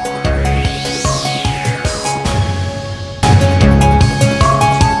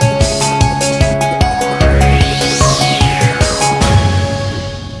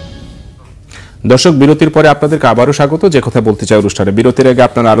 দর্শক, বিরতির পরে আপনাদেরকে আবারও স্বাগত যে কথা বলতে চাই অনুষ্ঠানে। বিরতির আগে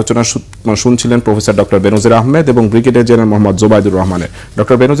আপনারা আলোচনা শুনছিলেন প্রফেসর ডক্টর বেনজির আহমেদ এবং ব্রিগেডিয়ার জেনারেল মোহাম্মদ জোবাইদুর রহমানের।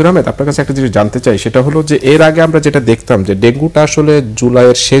 ডক্টর বেনজির আহমেদ, আপনার কাছে একটা জিনিস জানতে চাই, সেটা হলো যে এর আগে আমরা যেটা দেখতাম যে ডেঙ্গুটা আসলে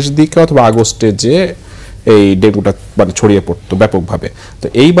জুলাইয়ের শেষ দিকে অথবা আগস্টে যে এই ডেঙ্গুটা মানে ছড়িয়ে পড়তো ব্যাপকভাবে, তো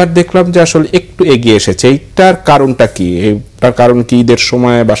এইবার দেখলাম যে আসলে একটু এগিয়ে এসেছে। এইটার কারণটা কি? এইটার কারণ কি ঈদের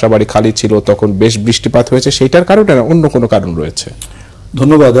সময় বাসাবাড়ি খালি ছিল, তখন বেশ বৃষ্টিপাত হয়েছে, সেইটার কারণে না অন্য কোনো কারণ রয়েছে?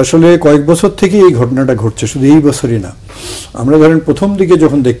 ধন্যবাদ। আসলে কয়েক বছর থেকে এই ঘটনাটা ঘটছে, শুধু এই বছরই না। আমরা ধরেন প্রথম দিকে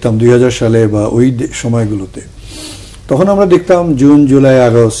যখন দেখতাম 2000 সালে বা ওই সময়গুলোতে, তখন আমরা দেখতাম জুন জুলাই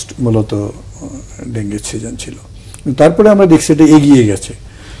আগস্ট মূলত ডেঙ্গুর সিজন ছিল। তারপরে আমরা দেখছি এটা এগিয়ে গেছে,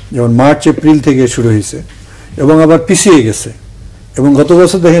 যেমন মার্চ এপ্রিল থেকে শুরু হয়েছে এবং আবার পিছিয়ে গেছে। এবং গত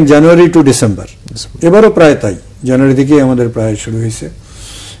বছর দেখেন জানুয়ারি টু ডিসেম্বর, এবারও প্রায় তাই, জানুয়ারি থেকেই আমাদের প্রায় শুরু হয়েছে।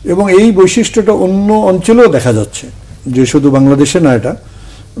 এবং এই বৈশিষ্ট্যটা অন্য অঞ্চলেও দেখা যাচ্ছে, যে শুধু বাংলাদেশে না, এটা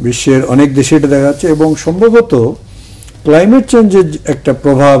বিশ্বের অনেক দেশে এটা দেখা যাচ্ছে। এবং সম্ভবত ক্লাইমেট চেঞ্জের একটা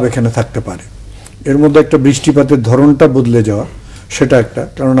প্রভাব এখানে থাকতে পারে। এর মধ্যে একটা বৃষ্টিপাতের ধরনটা বদলে যাওয়া, সেটা একটা,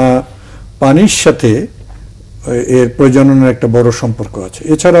 কেননা পানির সাথে এর প্রজননের একটা বড় সম্পর্ক আছে।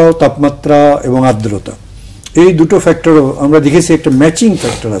 এছাড়াও তাপমাত্রা এবং আর্দ্রতা, এই দুটো ফ্যাক্টরও আমরা দেখেছি একটা ম্যাচিং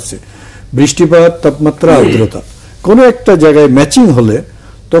ফ্যাক্টর আছে। বৃষ্টিপাত, তাপমাত্রা, আর্দ্রতা কোনো একটা জায়গায় ম্যাচিং হলে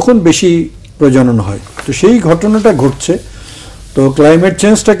তখন বেশি প্রজনন হয়। তো সেই ঘটনাটা ঘটছে। তো ক্লাইমেট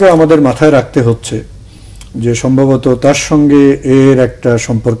চেঞ্জটাকে আমাদের মাথায় রাখতে হচ্ছে। যে সম্ভবত তার সঙ্গে এর একটা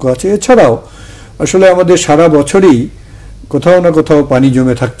সম্পর্ক আছে। এছাড়াও আসলে আমাদের সারা বছরই কোথাও না কোথাও পানি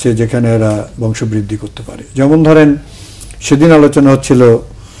জমে থাকছে যেখানে এরা বংশবৃদ্ধি করতে পারে। যেমন ধরেন সেদিন আলোচনা হচ্ছিল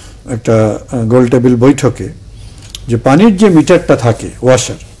একটা গোল টেবিল বৈঠকে যে পানির যে মিটারটা থাকে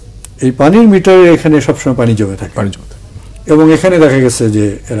ওয়াশার, এই পানির মিটারে এখানে সবসময় পানি জমে থাকে এবং এখানে দেখা গেছে যে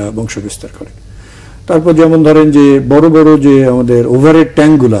এরা বংশ বিস্তার করে। তারপর যেমন ধরেন যে বড় বড় যে আমাদের ওভারের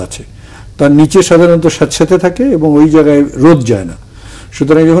ট্যাঙ্কগুলো আছে তার নিচে সাধারণত স্যাঁতস্যাঁতে থাকে এবং ওই জায়গায় রোদ যায় না,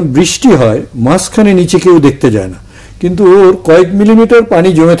 সুতরাং যখন বৃষ্টি হয় মাঝখানে নিচে কেউ দেখতে যায় না, কিন্তু ওর কয়েক মিলিমিটার পানি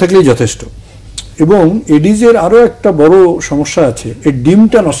জমে থাকলেই যথেষ্ট। এবং এডিজের আরও একটা বড় সমস্যা আছে, এর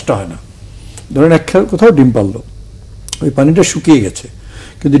ডিমটা নষ্ট হয় না। ধরেন কোথাও ডিম পারলো, ওই পানিটা শুকিয়ে গেছে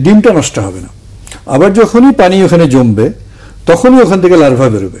কিন্তু ডিমটা নষ্ট হবে না। আবার যখনই পানি ওখানে জমবে তখনই ওখান থেকে লার্ভা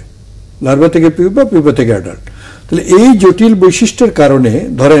বেরোবে, লার্ভা থেকে পিউপা, পিউপা থেকে অ্যাডাল্ট। তাহলে এই জটিল বৈশিষ্ট্যের কারণে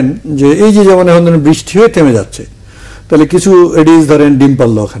ধরেন যে এই যে যেমন এখন ধরেন বৃষ্টি হয়ে থেমে যাচ্ছে, তাহলে কিছু এডিস ধরেন ডিম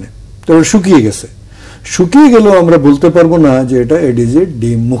পারলো ওখানে, তারপরে শুকিয়ে গেছে, শুকিয়ে গেলেও আমরা বলতে পারবো না যে এটা এডিজের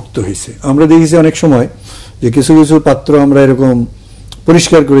ডিম মুক্ত হয়েছে। আমরা দেখেছি অনেক সময় যে কিছু কিছু পাত্র আমরা এরকম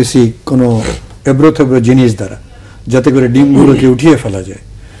পরিষ্কার করেছি কোনো এবড়ো থেবড়ো জিনিস দ্বারা, যাতে করে ডিমগুলোকে উঠিয়ে ফেলা যায়।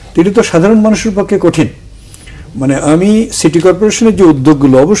 এটা তো সাধারণ মানুষের পক্ষে কঠিন। মানে আমি সিটি কর্পোরেশনের যে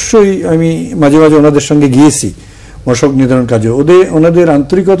উদ্যোগগুলো, অবশ্যই আমি মাঝে মাঝে ওনাদের সঙ্গে গিয়েছি মশক নিধন কাজে, ওনাদের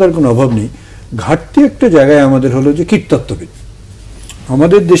আন্তরিকতার কোনো অভাব নেই। ঘাটতি একটা জায়গায় আমাদের হলো যে কীটতত্ত্ববিদ।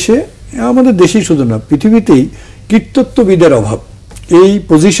 আমাদের দেশেই শুধু না, পৃথিবীতেই কীটতত্ত্ববিদের অভাব। এই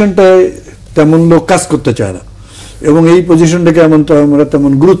পজিশনটায় তেমন লোক কাজ করতে চায় না এবং এই পজিশনটাকে আমরা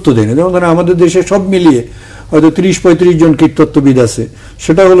তেমন গুরুত্ব দিই না। যেমন ধরেন আমাদের দেশে সব মিলিয়ে হয়তো 30-35 জন কীটতত্ত্ববিদ আছে,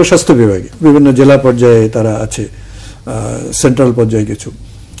 সেটা হলো স্বাস্থ্য বিভাগে, বিভিন্ন জেলা পর্যায়ে তারা আছে, সেন্ট্রাল পর্যায়ে কিছু।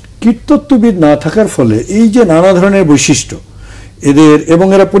 কীটতত্ত্ববিদ না থাকার ফলে এই যে নানা ধরনের বৈশিষ্ট্য এদের, এবং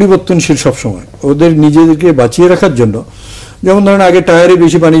এরা পরিবর্তনশীল সবসময়, ওদের নিজেদেরকে বাঁচিয়ে রাখার জন্য, যেমন ধরেন আগে টায়ারে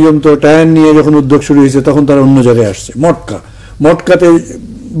বেশি পানি জমতো, টায়ার নিয়ে যখন উদ্যোগ শুরু হয়েছে তখন তারা অন্য জায়গায় আসছে। মটকাতে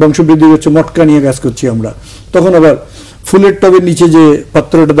বংশবৃদ্ধি হচ্ছে, মটকা নিয়ে কাজ করছি আমরা। তখন আবার ফুলের টবের নিচে যে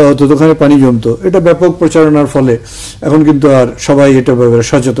পাত্রটা দেওয়া হতো ওখানে পানি জমতো। এটা ব্যাপক প্রচারণার ফলে এখন কিন্তু আর সবাই এটা ব্যাপারে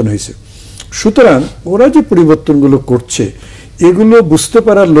সচেতন হয়েছে। সুতরাং ওরা যে পরিবর্তনগুলো করছে এগুলো বুঝতে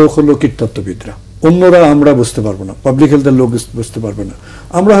পারার লোক হলো কীটতত্ত্ববিদরা, অন্যরা আমরা বুঝতে পারবো না, পাবলিক হেলথের লোক বুঝতে পারবে না।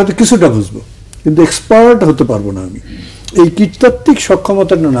 আমরা হয়তো কিছুটা বুঝবো কিন্তু এক্সপার্ট হতে পারবো না। আমি এই কীটতাত্ত্বিক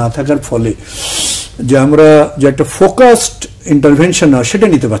সক্ষমতা না থাকার ফলে যে আমরা যে একটা ফোকাসড ইন্টারভেনশন হয় সেটা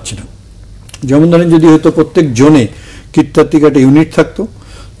নিতে পারছি না। যেমন ধরেন যদি হয়তো প্রত্যেক জনে কীটতাত্ত্বিক একটা ইউনিট থাকতো,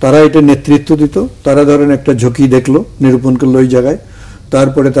 তারা এটা নেতৃত্ব দিত, তারা ধরেন একটা ঝুঁকি দেখলো, নিরূপণ করলো ওই জায়গায়,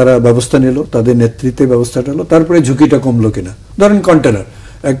 তারপরে তারা ব্যবস্থা নিল, তাদের নেতৃত্বে ব্যবস্থাটা হলো, তারপরে ঝুঁকিটা কমলো কিনা। ধরেন কন্টেনার,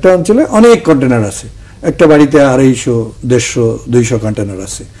 একটা অঞ্চলে অনেক কন্টেনার আছে, একটা বাড়িতে 250, 150, 200 কন্টেনার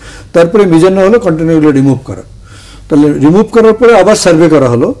আছে, তারপরে মিজানো হলো কন্টেনারগুলো রিমুভ করা। তাহলে রিমুভ করার পরে আবার সার্ভে করা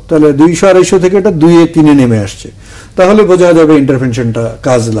হলো, তাহলে 200-250 থেকে এটা 2-3 নেমে আসছে, তাহলে বোঝা যাবে ইন্টারভেনশনটা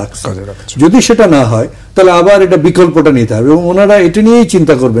কাজ লাগছে। যদি সেটা না হয় তাহলে আবার এটা বিকল্পটা নিতে হবে এবং ওনারা এটা নিয়েই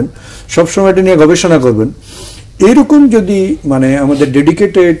চিন্তা করবেন, সবসময় এটা নিয়ে গবেষণা করবেন। এরকম যদি মানে আমাদের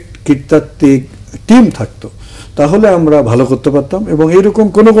ডেডিকেটেড কীটতাত্ত্বিক টিম থাকতো তাহলে আমরা ভালো করতে পারতাম। এবং এরকম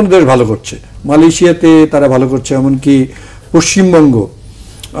কোন কোন দেশ ভালো করছে, মালয়েশিয়াতে তারা ভালো করছে, এমনকি পশ্চিমবঙ্গ,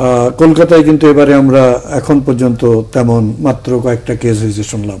 কলকাতায় কিন্তু এবারে আমরা এখন পর্যন্ত তেমন মাত্র কয়েকটা কেস হয়েছে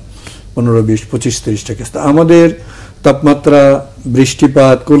শুনলাম, 15, 20, 25, 30টা কেস। আমাদের তাপমাত্রা,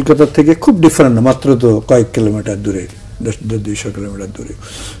 বৃষ্টিপাত কলকাতার থেকে খুব ডিফারেন্ট না, মাত্র তো কয়েক কিলোমিটার দূরে, 200 কিলোমিটার দূরে।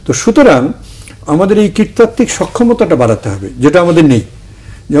 তো সুতরাং আমাদের এই কীটতাত্ত্বিক সক্ষমতাটা বাড়াতে হবে, যেটা আমাদের নেই।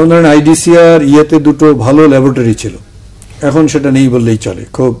 যেমন ধরেন আইডিসিআর ইয়েতে দুটো ভালো ল্যাবরেটরি ছিল, এখন সেটা নেই বললেই চলে,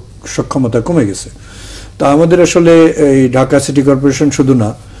 খুব সক্ষমতা কমে গেছে। তা আমাদের আসলে এই ঢাকা সিটি কর্পোরেশন শুধু না,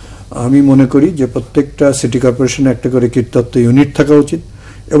 আমি মনে করি যে প্রত্যেকটা সিটি কর্পোরেশনে একটা করে কীটতত্ত্ব ইউনিট থাকা উচিত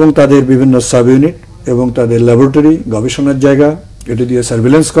এবং তাদের বিভিন্ন সাব ইউনিট এবং তাদের ল্যাবরেটরি, গবেষণার জায়গা, এটা দিয়ে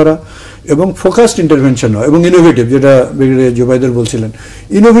সার্ভিলেন্স করা এবং ফোকাসড ইন্টারভেনশন হয় এবং ইনোভেটিভ, যেটা ব্রিগেডিয়ার জুবাইদার বলছিলেন,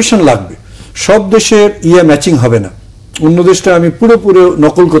 ইনোভেশন লাগবে। সব দেশের ম্যাচিং হবে না, অন্য দেশটা আমি পুরোপুরি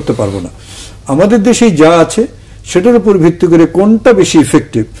নকল করতে পারবো না। আমাদের দেশেই যা আছে সেটার উপর ভিত্তি করে কোনটা বেশি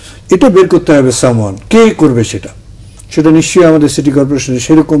ইফেক্টিভ এটা বের করতে হবে। সামওয়ান কে করবে সেটা নিশ্চয়ই আমাদের সিটি কর্পোরেশনে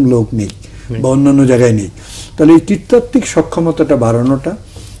সেরকম লোক নেই বা অন্যান্য জায়গায় নেই। তাহলে এই কীটতাত্ত্বিক সক্ষমতাটা বাড়ানোটা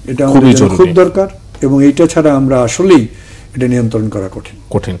এটা আমাদের খুব দরকার এবং এইটা ছাড়া আমরা আসলেই এটা নিয়ন্ত্রণ করা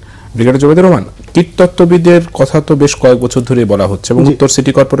কঠিন। ব্রিগেডিয়ার জুবাইদুর রহমান, কীটতত্ত্ববিদের কথা তো বেশ কয়েক বছর ধরে বলা হচ্ছে এবং উত্তর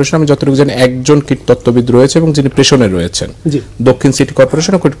সিটি কর্পোরেশন আমি যতটুকু জানি একজন কীটতত্ত্ববিদ রয়েছে এবং যিনি প্রেষণে রয়েছেন। দক্ষিণ সিটি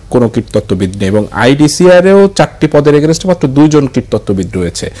কর্পোরেশনে কোনো কীটতত্ত্ববিদ নেই এবং আইডিসিআরেও 4টি পদের এগেনস্টে মাত্র 2 জন কীটতত্ত্ববিদ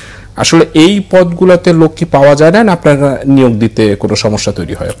রয়েছে। আসলে এই পদগুলোতে লোক কি পাওয়া যায় না, আপনারা নিয়োগ দিতে কোনো সমস্যা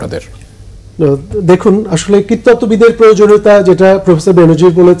তৈরি হয় আপনাদের? দেখুন, আসলে কীটতত্ত্ববিদের প্রয়োজনীয়তা যেটা প্রফেসর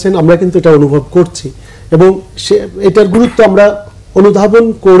বেনজির বলেছেন, আমরা কিন্তু এটা অনুভব করছি এবং এটার গুরুত্ব আমরা অনুধাবন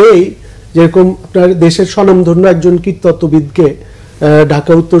করেই, যেরকম আপনার দেশের স্বনামধন্য একজন কীটতত্ত্ববিদকে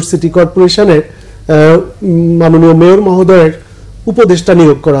ঢাকা উত্তর সিটি কর্পোরেশনের মাননীয় মেয়র মহোদয়ের উপদেষ্টা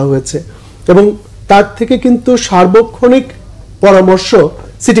নিয়োগ করা হয়েছে এবং তার থেকে কিন্তু সার্বক্ষণিক পরামর্শ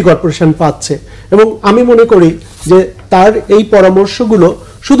সিটি কর্পোরেশন পাচ্ছে এবং আমি মনে করি যে তার এই পরামর্শগুলো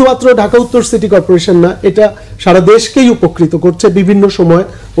শুধুমাত্র ঢাকা উত্তর সিটি কর্পোরেশন না, এটা সারা দেশকেই উপকৃত করছে। বিভিন্ন সময়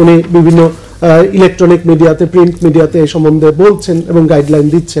উনি বিভিন্ন ইলেকট্রনিক মিডিয়াতে, প্রিন্ট মিডিয়াতে এই সম্বন্ধে বলছেন এবং গাইডলাইন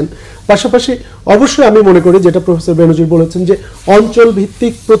দিচ্ছেন। পাশাপাশি অবশ্যই আমি মনে করি, যেটা প্রফেসর বেনজির বলেছেন, যে অঞ্চল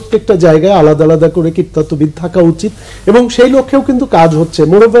ভিত্তিক প্রত্যেকটা জায়গায় আলাদা আলাদা করে কীটতত্ত্ববিদ থাকা উচিত এবং সেই লক্ষ্যেও কিন্তু কাজ হচ্ছে।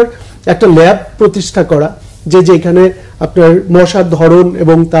 মোরওভার একটা ল্যাব প্রতিষ্ঠা করা, যেখানে আপনার মশার ধরন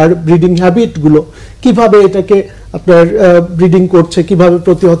এবং তার ব্রিডিং হ্যাবিটগুলো কিভাবে এটাকে আপনার ব্রিডিং করছে, কিভাবে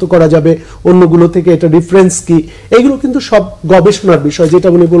প্রতিহত করা যাবে, অন্যগুলো থেকে এটা ডিফারেন্স কি, এগুলো কিন্তু সব গবেষণার বিষয়। যেটা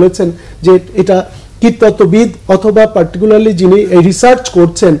উনি বলেছেন যে এটা কীটতত্ত্ববিদ অথবা পার্টিকুলারলি যিনি এই রিসার্চ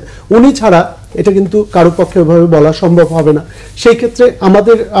করছেন উনি ছাড়া এটা কিন্তু কারো পক্ষে ওইভাবে বলা সম্ভব হবে না। সেই ক্ষেত্রে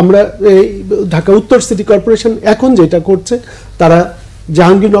আমরা এই ঢাকা উত্তর সিটি কর্পোরেশন এখন যেটা করছে, তারা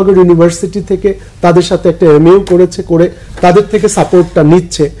জাহাঙ্গীরনগর ইউনিভার্সিটি থেকে তাদের সাথে একটা এমইউ করেছে, করে তাদের থেকে সাপোর্টটা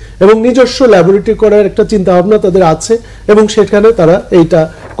নিচ্ছে এবং নিজস্ব ল্যাবরেটরি করার একটা চিন্তা ভাবনা তাদের আছে এবং সেখানে তারা এইটা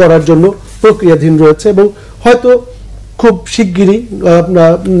করার জন্য প্রক্রিয়াধীন রয়েছে এবং হয়তো খুব শিগগিরই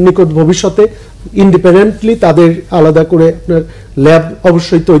নিকট ভবিষ্যতে ইন্ডিপেন্ডেন্টলি তাদের আলাদা করে আপনার ল্যাব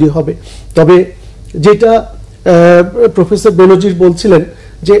অবশ্যই তৈরি হবে। তবে যেটা প্রফেসর বেনজির বলছিলেন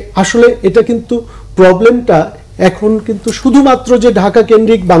যে আসলে এটা কিন্তু প্রবলেমটা এখন কিন্তু শুধুমাত্র যে ঢাকা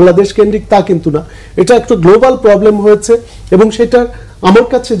কেন্দ্রিক, বাংলাদেশ কেন্দ্রিক তা কিন্তু না, এটা একটা গ্লোবাল প্রবলেম হয়েছে এবং সেটা আমার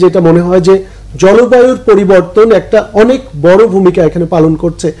কাছে যেটা মনে হয় যে জলবায়ুর পরিবর্তন একটা অনেক বড় ভূমিকা এখানে পালন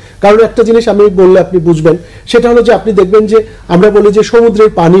করছে। কারণ একটা জিনিস আমি বললে আপনি বুঝবেন, সেটা হলো যে আপনি দেখবেন যে আমরা বলি যে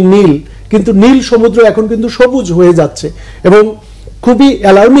সমুদ্রের পানি নীল, কিন্তু নীল সমুদ্র এখন কিন্তু সবুজ হয়ে যাচ্ছে এবং খুবই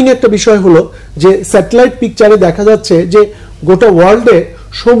অ্যালার্মিং একটা বিষয় হলো যে স্যাটেলাইট পিকচারে দেখা যাচ্ছে যে গোটা ওয়ার্ল্ডে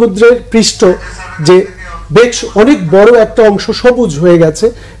সমুদ্রের পৃষ্ঠ যে বেশ অনেক বড় একটা অংশ সবুজ হয়ে গেছে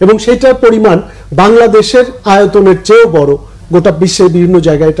এবং সেটার পরিমাণ বাংলাদেশের আয়তনের চেয়েও বড়। গোটা বিশ্বের বিভিন্ন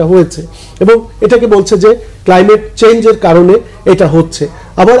জায়গায় এটা হয়েছে এবং এটাকে বলছে যে ক্লাইমেট চেঞ্জের কারণে এটা হচ্ছে।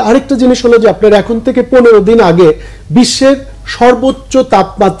 আবার আরেকটা জিনিস হলো যে আপনার এখন থেকে 15 দিন আগে বিশ্বের সর্বোচ্চ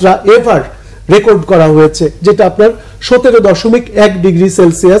তাপমাত্রা এভার রেকর্ড করা হয়েছে, যেটা আপনার 17.1 ডিগ্রি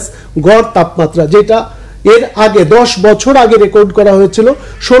সেলসিয়াস গড় তাপমাত্রা, যেটা এর আগে 10 বছর আগে রেকর্ড করা হয়েছিল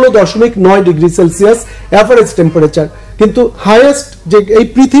 16.9 ডিগ্রি সেলসিয়াস অ্যাভারেজ টেম্পারেচার। কিন্তু হাইয়েস্ট যে এই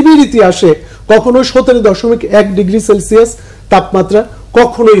পৃথিবীর ইতিহাসে কখনো 17.1 ডিগ্রি সেলসিয়াস তাপমাত্রা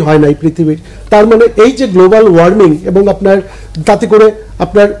কখনোই হয় নাই পৃথিবীর। তার মানে এই যে গ্লোবাল ওয়ার্মিং এবং আপনার তাতে করে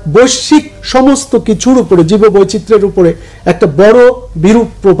আপনার বৈশ্বিক সমস্ত কিছুর উপরে, জীববৈচিত্র্যের উপরে একটা বড় বিরূপ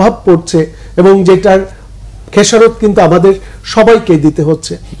প্রভাব পড়ছে এবং যেটার খেসারত কিন্তু আমাদের সবাইকে দিতে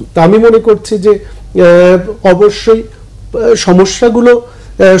হচ্ছে। তা আমি মনে করছি যে অবশ্যই সমস্যাগুলো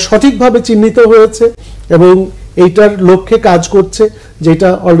সঠিকভাবে চিহ্নিত হয়েছে এবং এইটার লক্ষ্যে কাজ করছে, যেটা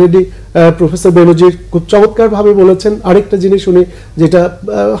অলরেডি প্রফেসর বেনজির খুব চমৎকারভাবে বলেছেন। আরেকটা জিনিস উনি যেটা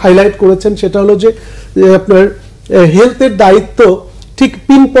হাইলাইট করেছেন সেটা হলো যে আপনার হেলথের দায়িত্ব ঠিক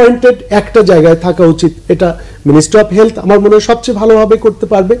পিন পয়েন্টেড একটা জায়গায় থাকা উচিত। এটা মিনিস্ট্রি অফ হেলথ আমার মনে হয় সবচেয়ে ভালোভাবে করতে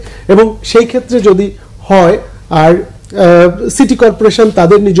পারবে এবং সেই ক্ষেত্রে যদি হয় আর সিটি কর্পোরেশন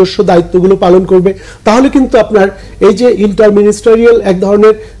তাদের নিজস্ব দায়িত্বগুলো পালন করবে, তাহলে কিন্তু আপনার এই যে ইন্টারমিনিস্টারিয়াল এক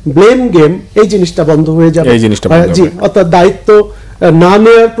ধরনের ব্লেম গেম, এই জিনিসটা বন্ধ হয়ে যাবে। জি, অর্থাৎ দায়িত্ব না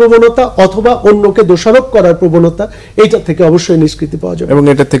নেওয়ার প্রবণতা অথবা অন্যকে দোষারোপ করার প্রবণতা, এইটা থেকে অবশ্যই নিষ্কৃতি পাওয়া যাবে এবং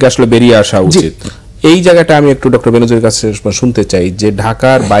এটা থেকে আসলে বেরিয়ে আসা উচিত। এই জায়গাটা আমি একটু ডক্টর বেনজির কাছে শুনতে চাই যে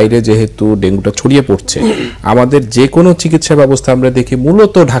ঢাকার বাইরে যেহেতু ডেঙ্গুটা ছড়িয়ে পড়ছে, আমাদের যে কোনো চিকিৎসা ব্যবস্থা আমরা দেখি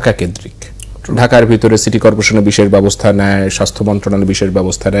মূলত ঢাকা কেন্দ্রিক। ঢাকার ভিতরে সিটি কর্পোরেশনের বিশেষ ব্যবস্থা নেয়, স্বাস্থ্য মন্ত্রণালয় বিশেষ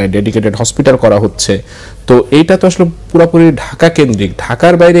ব্যবস্থা নেয়, ডেডিকেটেড হসপিটাল করা হচ্ছে। তো এইটা তো আসলে পুরোপুরি ঢাকা কেন্দ্রিক।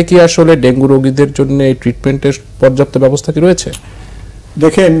 ঢাকার বাইরে কি আসলে ডেঙ্গু রোগীদের জন্য এই ট্রিটমেন্টের পর্যাপ্ত ব্যবস্থা কি রয়েছে?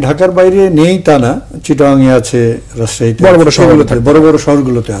 দেখেন, ঢাকার বাইরে নেই তা না, চিটাগাংয়ে আছে, রাজশাহীতে, বড় বড়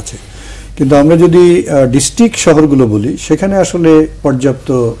শহরগুলোতে আছে। কিন্তু আমরা যদি ডিস্ট্রিক্ট শহরগুলো বলি, সেখানে আসলে পর্যাপ্ত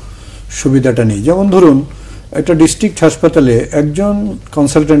সুবিধাটা নেই। যেমন ধরুন, একটা ডিস্ট্রিক্ট হাসপাতালে একজন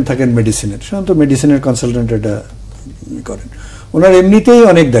কনসালটেন্ট থাকেন মেডিসিনের, সাধারণত মেডিসিনের কনসালটেন্ট এটা করেন, ওনার এমনিতেই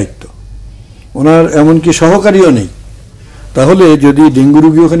অনেক দায়িত্ব, ওনার এমনকি সহকারীও নেই। তাহলে যদি ডেঙ্গু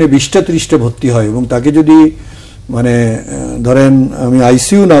রোগী ওখানে 20টা 30টা ভর্তি হয় এবং তাকে যদি মানে ধরেন আমি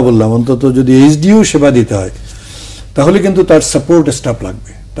আইসিইউ না বললাম, অন্তত যদি এইচডিইউ সেবা দিতে হয়, তাহলে কিন্তু তার সাপোর্ট স্টাফ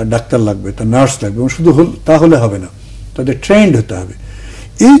লাগবে, তার ডাক্তার লাগবে, তার নার্স লাগবে এবং শুধু তাহলে হবে না, তাদের ট্রেন্ড হতে হবে।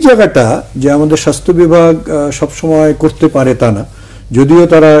 এই জায়গাটা যে আমাদের স্বাস্থ্য বিভাগ সবসময় করতে পারে তা না, যদিও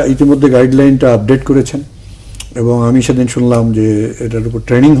তারা ইতিমধ্যে গাইডলাইনটা আপডেট করেছেন এবং আমি সেদিন শুনলাম যে এটার উপর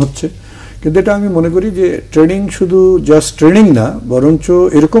ট্রেনিং হচ্ছে। কিন্তু এটা আমি মনে করি যে ট্রেনিং শুধু জাস্ট ট্রেনিং না, বরঞ্চ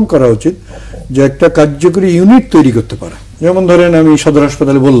এরকম করা উচিত যে একটা কার্যকরী ইউনিট তৈরি করতে পারা। যেমন ধরেন আমি সদর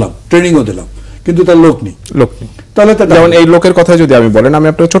হাসপাতালে বললাম, ট্রেনিংও দিলাম, কিন্তু তার লোক নেই, তাহলে যেমন এই লোকের কথা যদি আমি বলেন, আমি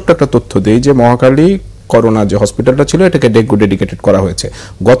আপনাকে ছোট্ট একটা তথ্য দিই যে মহাখালী করোনা যে হসপিটালটা ছিল এটাকে ডেঙ্গু ডেডিকেটেড করা হয়েছে।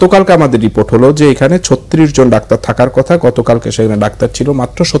 গতকালকে আমাদের রিপোর্ট হলো যে এখানে 36 জন ডাক্তার থাকার কথা, গতকালকে সেখানে ডাক্তার ছিল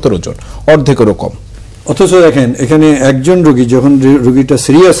মাত্র 17 জন, অর্ধেকেরও কম। অথচ দেখেন এখানে একজন রোগী, যখন রোগীটা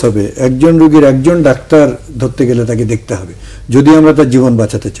সিরিয়াস হবে, একজন রোগীর একজন ডাক্তার ধরতে গেলে তাকে দেখতে হবে যদি আমরা তার জীবন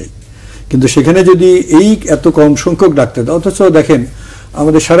বাঁচাতে চাই। কিন্তু সেখানে যদি এই এত কম সংখ্যক ডাক্তার, অথচ দেখেন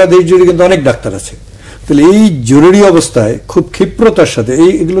আমাদের সারা দেশ জুড়ে কিন্তু অনেক ডাক্তার আছে, তাহলে এই জরুরি অবস্থায় খুব ক্ষিপ্রতার সাথে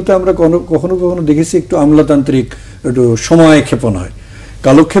এগুলোতে আমরা কখনো কখনো দেখেছি একটু আমলাতান্ত্রিক একটু সময় ক্ষেপণ হয়।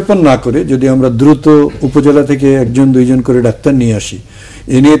 কালক্ষেপণ না করে যদি আমরা দ্রুত উপজেলা থেকে 1-2 জন করে ডাক্তার নিয়ে আসি,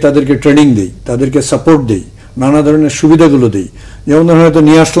 এ নিয়ে তাদেরকে ট্রেনিং দেই, তাদেরকে সাপোর্ট দেই, নানা ধরনের সুবিধাগুলো দেই। যেমন ধরুন হয়তো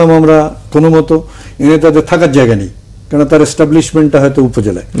নিয়ে আসলাম আমরা কোনো মতো, এনে তাদের থাকার জায়গা নেই, কারণ তার এস্টাবলিশমেন্টটা হয়তো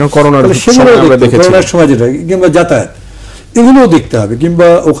উপজেলায়, করোনার সময় যেটা, কিংবা যাতায়াত, এগুলোও দেখতে হবে। কিংবা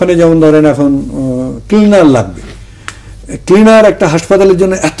ওখানে যেমন ধরেন এখন ক্লিনার লাগবে, ক্লিনার একটা হাসপাতালের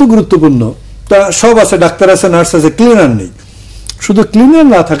জন্য এত গুরুত্বপূর্ণ, তা সব আছে, ডাক্তার আছে, নার্স আছে, ক্লিনার নেই। শুধু ক্লিনার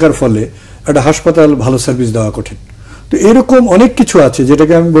না থাকার ফলে একটা হাসপাতাল ভালো সার্ভিস দেওয়া কঠিন। তো এরকম অনেক কিছু আছে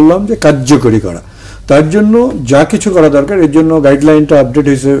যেটাকে আমি বললাম যে কার্যকরী করা। তার জন্য যা কিছু করা দরকার, এর জন্য গাইডলাইনটা আপডেট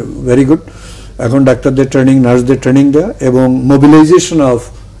হয়েছে, ভেরি গুড। এখন ডাক্তারদের ট্রেনিং, নার্সদের ট্রেনিং দেওয়া এবং mobilisation of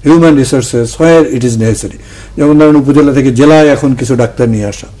human resources where it is necessary. যেমন ধরেন উপজেলা থেকে জেলায় এখন কিছু ডাক্তার নিয়ে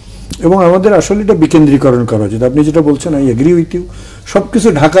আসা, এবং আমাদের আসলে এটা বিকেন্দ্রীকরণ করা উচিত। আপনি যেটা বলছেন, আই এগ্রি উইথ ইউ, সবকিছু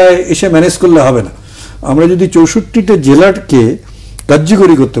ঢাকায় এসে ম্যানেজ করলে হবে না। আমরা যদি 64টা জেলাকে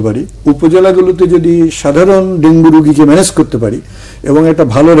কার্যকরী করতে পারি, উপজেলাগুলোতে যদি সাধারণ ডেঙ্গু রোগীকে ম্যানেজ করতে পারি এবং একটা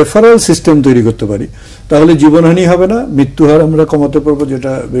ভালো রেফারেল সিস্টেম তৈরি করতে পারি, তাহলে জীবনহানি হবে না, মৃত্যু হার আমরা কমাতে পারবো,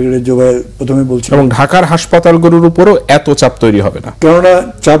 যেটা ব্রিগেডিয়ার জোবাই প্রথমে বলছি। এবং ঢাকার হাসপাতালগুলোর উপরও এত চাপ তৈরি হবে না, কেননা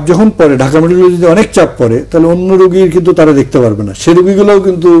চাপ যখন পড়ে, ঢাকা মেডিকেলে যদি অনেক চাপ পড়ে, তাহলে অন্য রোগীর কিন্তু তারা দেখতে পারবে না, সে রোগীগুলোও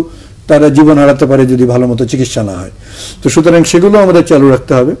কিন্তু তারা জীবন হারাতে পারে যদি ভালো মতো চিকিৎসা না হয়। তো সুতরাং সেগুলো আমাদের চালু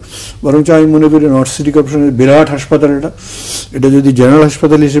রাখতে হবে। বরঞ্চ আমি মনে করি নর্থ সিটি কর্পোরেশনের বিরাট হাসপাতাল, এটা যদি জেনারেল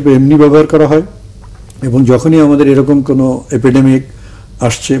হাসপাতাল হিসেবে এমনি ব্যবহার করা হয়, এবং যখনই আমাদের এরকম কোনো এপিডেমিক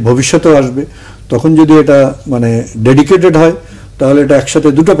আসছে, ভবিষ্যতেও আসবে, তখন যদি এটা মানে ডেডিকেটেড হয়, তাহলে এটা একসাথে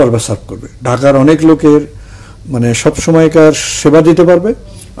দুটো পারপাস সার্ভ করবে। ঢাকার অনেক লোকের মানে সব সময়কার সেবা দিতে পারবে,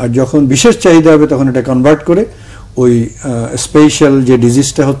 আর যখন বিশেষ চাহিদা হবে তখন এটা কনভার্ট করে ওই স্পেশাল যে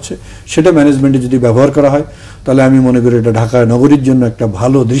ডিজিজটা হচ্ছে সেটা ম্যানেজমেন্টে যদি ব্যবহার করা হয়, তাহলে আমি মনে করি এটা ঢাকা নগরীর জন্য একটা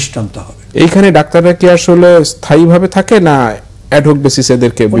ভালো দৃষ্টান্ত হবে। এইখানে ডাক্তাররা কি আসলে স্থায়ীভাবে থাকে না অ্যাডহক বেসিসে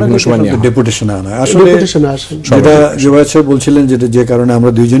এদেরকে বিভিন্ন সময় নিয়ে ডেপুটেশনে আনা? আসলে যেটা জোবায়ের সাহেব বলছিলেন, যেটা যে কারণে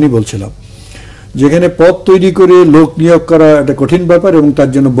আমরা দুইজনই বলছিলাম, যেখানে পদ তৈরি করে লোক নিয়োগ করা একটা কঠিন ব্যাপার এবং তার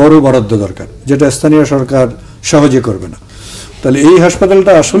জন্য বড় বরাদ্দ দরকার, যেটা স্থানীয় সরকার সহজে করবে না। তাহলে এই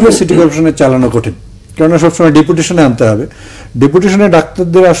হাসপাতালটা আসলে সিটি কর্পোরেশনের চালানো কঠিন, কেননা সবসময় ডেপুটেশনে আনতে হবে। ডেপুটেশনে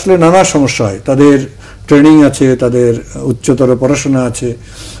ডাক্তারদের আসলে নানা সমস্যা হয়, তাদের ট্রেনিং আছে, তাদের উচ্চতর পড়াশোনা আছে,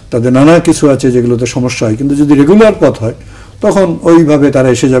 তাদের নানা কিছু আছে যেগুলোতে সমস্যা হয়। কিন্তু যদি রেগুলার পথ হয়, তখন ওইভাবে তারা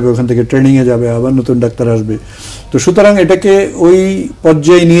এসে যাবে, ওখান থেকে ট্রেনিংয়ে যাবে, আবার নতুন ডাক্তার আসবে। তো সুতরাং এটাকে ওই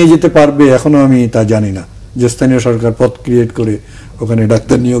পর্যায়ে নিয়ে যেতে পারবে এখনো আমি তা জানি না, যে স্থানীয় সরকার পথ ক্রিয়েট করে ওখানে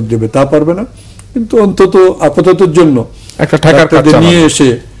ডাক্তার নিয়োগ দেবে, তা পারবে না। কিন্তু অন্তত আপাততর জন্য একটা ডাক্তারদের নিয়ে এসে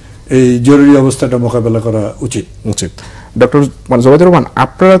এই জরুরি অবস্থাটা মোকাবেলা করা উচিত। ডক্টর জোবাইদুর রহমান,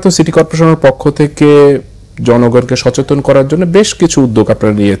 আপনারা তো সিটি কর্পোরেশনের পক্ষ থেকে জনগণকে সচেতন করার জন্য বেশ কিছু উদ্যোগ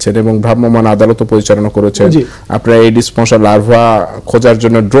আপনারা নিয়েছেন এবং ভ্রাম্যমাণ আদালতও পরিচালনা করেছেন। আপনারা এডিস মশা লার্ভা খোঁজার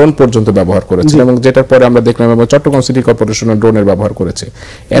জন্য ড্রোন পর্যন্ত ব্যবহার করেছেন, এবং যেটার পরে আমরা দেখলাম এবং চট্টগ্রাম সিটি কর্পোরেশনের ড্রোনের ব্যবহার করেছে।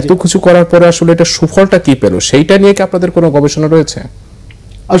 এত কিছু করার পরে আসলে এটা সুফলটা কি পেল, সেইটা নিয়ে কি আপনাদের কোনো গবেষণা রয়েছে?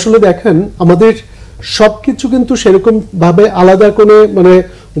 আসলে দেখেন, আমাদের সবকিছু কিন্তু সেরকম ভাবে আলাদা কোনো মানে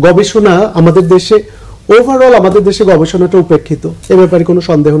গবেষণা আমাদের দেশে, ওভারঅল আমাদের দেশে গবেষণাটা উপেক্ষিত, এ ব্যাপারে কোনো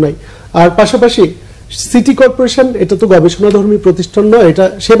সন্দেহ নাই। আর পাশাপাশি সিটি কর্পোরেশন এটা তো গবেষণাধর্মী প্রতিষ্ঠান নয়, এটা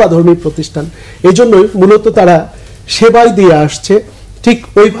সেবাধর্মী প্রতিষ্ঠান। এই জন্যই মূলত তারা সেবাই দিয়ে আসছে, ঠিক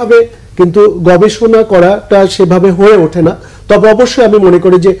ওইভাবে কিন্তু গবেষণা করাটা সেভাবে হয়ে ওঠে না। তবে অবশ্যই আমি মনে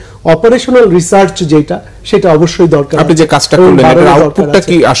করি যে অপারেশনাল রিসার্চ যেটা, সেটা অবশ্যই দরকার। আপনি যে কাজটা করলেন, এর আউটপুটটা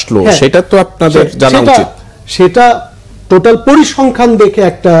কি আসলো সেটা তো আপনাদের জানা উচিত। সেটা টোটাল পরিসংখ্যান দেখে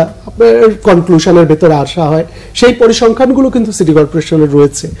একটা কনক্লুশনের ভেতরে আসা হয়, সেই পরিসংখ্যানগুলো কিন্তু সিটি কর্পোরেশনের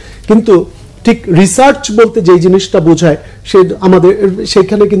রয়েছে। কিন্তু ঠিক রিসার্চ বলতে যে জিনিসটা বোঝায়, সে আমাদের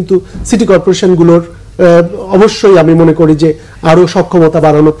সেখানে কিন্তু সিটি কর্পোরেশনগুলোর অবশ্যই আমি মনে করি যে আরো সক্ষমতা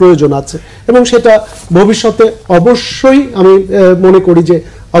বাড়ানোর প্রয়োজন আছে, এবং সেটা ভবিষ্যতে অবশ্যই আমি মনে করি যে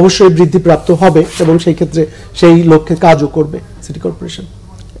অবশ্যই বৃদ্ধিপ্রাপ্ত হবে, এবং সেই ক্ষেত্রে সেই লক্ষ্যে কাজও করবে সিটি কর্পোরেশন।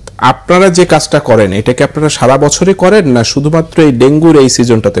 আপনারা যে কাজটা করেন এটা কি আপনারা সারা বছরই করেন না শুধুমাত্র এই ডেঙ্গুর এই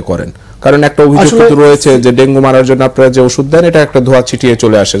সিজনটাতে করেন? কারণ একটা অভিযোগ তো রয়েছে যে ডেঙ্গু মারার জন্য আপনারা যে ওষুধ দেন এটা একটা ধোয়া ছিটিয়ে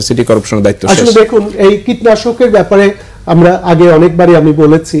চলে আসে, সিটি কর্পোরেশনের দায়িত্ব শেষ। আসলে দেখুন, এই কীটনাশকের ব্যাপারে আমরা আগে অনেকবারই আমি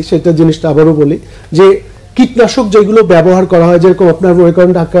বলেছি, সেটা জিনিসটা আবারও বলি যে কীটনাশক যেগুলো ব্যবহার করা হয়, যেরকম আপনার মনে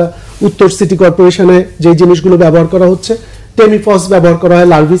করেন ঢাকা উত্তর সিটি কর্পোরেশনে যে জিনিসগুলো ব্যবহার করা হচ্ছে, টেমিফস ব্যবহার করা হয়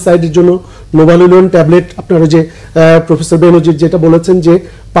লার্ভিসাইডের জন্য, নোভালুলোন ট্যাবলেট, আপনারা যে প্রফেসর বেনজির যেটা বলেছেন যে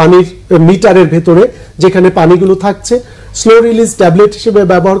পানির মিটারের ভেতরে যেখানে পানিগুলো থাকছে স্লো রিলিজ ট্যাবলেট হিসেবে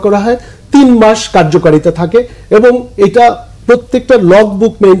ব্যবহার করা হয়, 3 মাস কার্যকারিতা থাকে, এবং এটা প্রত্যেকটা লগ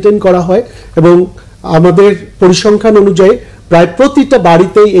বুক মেনটেন করা হয়, এবং আমাদের পরিসংখ্যান অনুযায়ী প্রায় প্রতিটা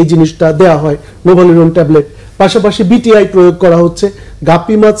বাড়িতেই এই জিনিসটা দেওয়া হয় নোভালুলোন ট্যাবলেট। পাশাপাশি বিটিআই প্রয়োগ করা হচ্ছে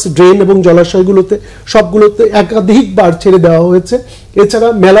গাপ্পি মাছ ড্রেন এবং জলাশয়গুলোতে, সবগুলোতে একাধিকবার ছেড়ে দেওয়া হয়েছে। এছাড়া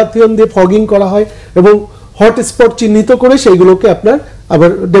ম্যালাথিয়ন দিয়ে ফগিং করা হয় এবং হটস্পট চিহ্নিত করে সেইগুলোকে আপনার আবার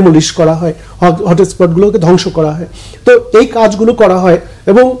ডেমোলিশ করা হয়, হটস্পটগুলোকে ধ্বংস করা হয়। তো এই কাজগুলো করা হয়,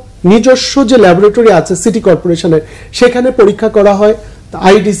 এবং নিজস্ব যে ল্যাবরেটরি আছে সিটি কর্পোরেশনের সেখানে পরীক্ষা করা হয়,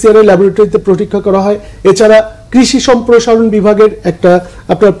 আইডিসিআর এর ল্যাবরেটরিতে পরীক্ষা করা হয়। এছাড়া কৃষি সম্প্রসারণ বিভাগের একটা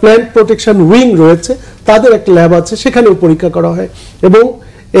আপনার প্ল্যান্ট প্রোটেকশন উইং রয়েছে, তাদের একটা ল্যাব আছে, সেখানেও পরীক্ষা করা হয়। এবং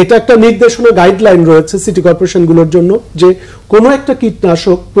এটা একটা নির্দেশনা গাইডলাইন রয়েছে সিটি কর্পোরেশনগুলোর জন্য যে কোনো একটা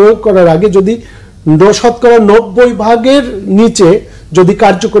কীটনাশক প্রয়োগ করার আগে যদি 90% নিচে যদি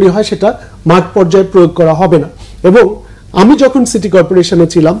কার্যকরী হয় সেটা মাঠ পর্যায়ে প্রয়োগ করা হবে না। এবং আমি যখন সিটি কর্পোরেশনে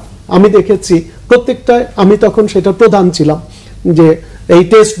ছিলাম আমি দেখেছি প্রত্যেকটা, আমি তখন সেটা প্রধান ছিলাম, যে এই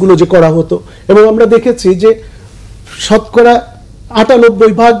টেস্টগুলো যে করা হতো, এবং আমরা দেখেছি যে শতকরা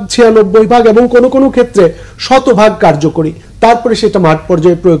 98 ভাগ 96 ভাগ এবং কোনো কোনো ক্ষেত্রে 100% কার্যকরী, তারপরে সেটা মাঠ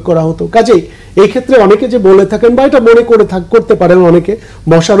পর্যায়ে প্রয়োগ করা হতো। কাজেই এই ক্ষেত্রে অনেকে যে বলে থাকেন বা এটা মনে করে করতে পারেন, অনেকে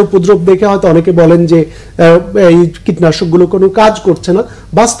মশার উপদ্রব দেখে হয়তো অনেকে বলেন যে এই কীটনাশকগুলো কোনো কাজ করছে না,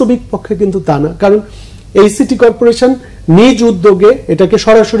 বাস্তবিক পক্ষে কিন্তু তা না। কারণ এই সিটি কর্পোরেশন নিজ উদ্যোগে এটাকে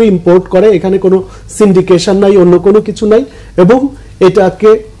সরাসরি ইম্পোর্ট করে, এখানে কোনো সিন্ডিকেশন নাই, অন্য কোনো কিছু নাই, এবং এটাকে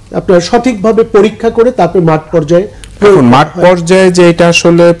আপনার সঠিকভাবে পরীক্ষা করে তারপর মাঠ পর্যায়ে মাঠ পর্যায়ে যে এটা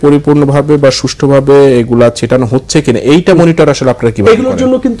আসলে পরিপূর্ণভাবে বা সুষ্ঠুভাবে এগুলা ছেটানো হচ্ছে কিনা এইটা মনিটর আসলে আপনারা কিভাবে করেন? এগুলোর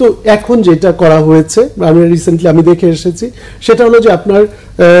জন্য কিন্তু এখন যেটা করা হয়েছে, আমি রিসেন্টলি আমি দেখে এসেছি, সেটা হলো যে আপনার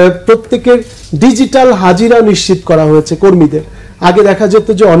প্রত্যেকের ডিজিটাল হাজিরা নিশ্চিত করা হয়েছে কর্মীদের। আগে দেখা যেত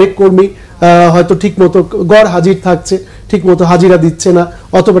যে অনেক কর্মী হয়তো ঠিক মতো গড় হাজির থাকছে, ঠিক মতো হাজিরা দিচ্ছে না,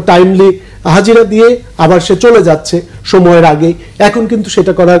 অথবা টাইমলি হাজিরা দিয়ে আবার সে চলে যাচ্ছে সময়ের আগেই। এখন কিন্তু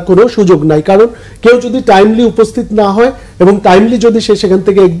সেটা করার কোনো সুযোগ নাই, কারণ কেউ যদি টাইমলি উপস্থিত না হয় এবং টাইমলি যদি সে সেখান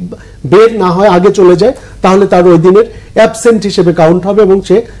থেকে বের না হয়, আগে চলে যায়, তাহলে তার ওই দিনের অ্যাবসেন্ট হিসেবে কাউন্ট হবে এবং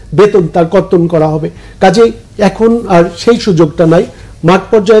সে বেতন তার কর্তন করা হবে। কাজেই এখন আর সেই সুযোগটা নাই মাঠ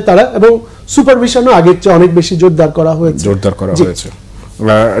পর্যায়ে তারা, এবং সুপারভিশনও আগের চেয়ে অনেক বেশি জোরদার করা হয়েছে।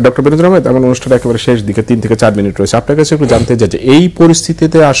 ডক্টর বেনজির আহমেদ, আমার অনুষ্ঠান একেবারে শেষ দিকে, 3 থেকে 4 মিনিট রয়েছে। আপনার কাছে একটু জানতে চাই যে এই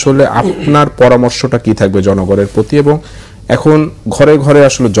পরিস্থিতিতে আসলে আপনার পরামর্শটা কি থাকবে জনগণের প্রতি, এবং এখন ঘরে ঘরে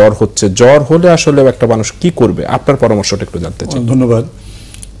আসলে জ্বর হচ্ছে, জ্বর হলে আসলে একটা মানুষ কি করবে, আপনার পরামর্শটা একটু জানতে চাই। ধন্যবাদ।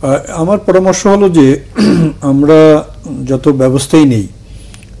 আমার পরামর্শ হলো যে আমরা যত ব্যবস্থাই নেই,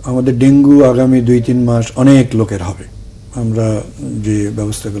 আমাদের ডেঙ্গু আগামী 2-3 মাস অনেক লোকের হবে আমরা যে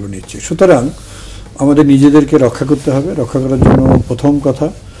ব্যবস্থাগুলো নিচ্ছি। সুতরাং আমাদের নিজেদেরকে রক্ষা করতে হবে। রক্ষা করার জন্য প্রথম কথা,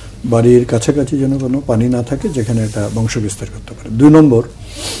 বাড়ির কাছাকাছি যেন কোনো পানি না থাকে যেখানে এটা বংশ বিস্তার করতে পারে। 2 নম্বর,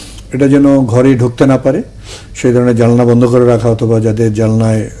 এটা যেন ঘরে ঢুকতে না পারে, সেই ধরনের জানলা বন্ধ করে রাখা, অথবা যাদের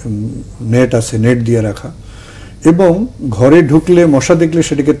জানলায় নেট আছে নেট দিয়ে রাখা, এবং ঘরে ঢুকলে মশা দেখলে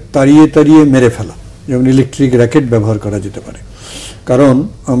সেটাকে তাড়িয়ে তাড়িয়ে মেরে ফেলা, যেমন ইলেকট্রিক র্যাকেট ব্যবহার করা যেতে পারে। কারণ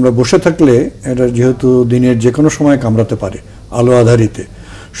আমরা বসে থাকলে এটা যেহেতু দিনের যে কোনো সময় কামড়াতে পারে আলো আধারিতে,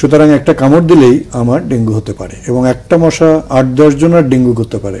 সুতরাং একটা কামড় দিলেই আমার ডেঙ্গু হতে পারে, এবং একটা মশা 8-10 জনের ডেঙ্গু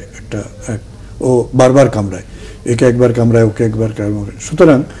করতে পারে। ও বারবার কামড়ায়, একে একবার কামড়ায়, ওকে একবার কামড়ায়।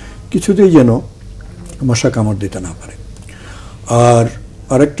 সুতরাং কিছুতেই যেন মশা কামড় দিতে না পারে। আর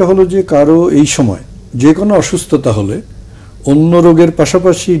আরেকটা হলো যে কারো এই সময় যে কোনো অসুস্থতা হলে অন্য রোগের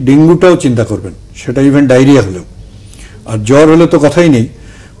পাশাপাশি ডেঙ্গুটাও চিন্তা করবেন, সেটা ইভেন ডায়রিয়া হলেও। আর জ্বর হলে তো কথাই নেই।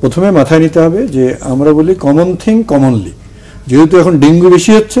 প্রথমে মাথায় নিতে হবে যে আমরা বলি কমন থিং কমনলি, যেহেতু এখন ডেঙ্গু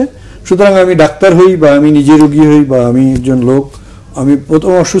বেশি হচ্ছে, সুতরাং আমি ডাক্তার হই বা আমি নিজে রোগী হই বা আমি একজন লোক, আমি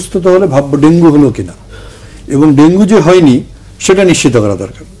প্রথম অসুস্থতা হলে ভাববো ডেঙ্গু হলো কিনা, এবং ডেঙ্গু যে হয়নি সেটা নিশ্চিত করা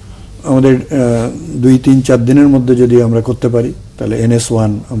দরকার। আমাদের 2-3-4 দিনের মধ্যে যদি আমরা করতে পারি তাহলে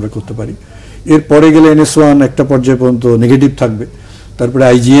NS1 আমরা করতে পারি। এরপরে গেলে NS1 একটা পর্যায় পর্যন্ত নেগেটিভ থাকবে, তারপরে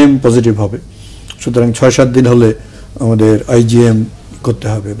IgM পজিটিভ হবে। সুতরাং 6-7 দিন হলে আমাদের IgM করতে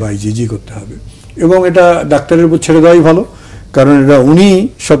হবে বা IgG করতে হবে, এবং এটা ডাক্তারের উপর ছেড়ে দেওয়াই ভালো, কারণ এটা উনি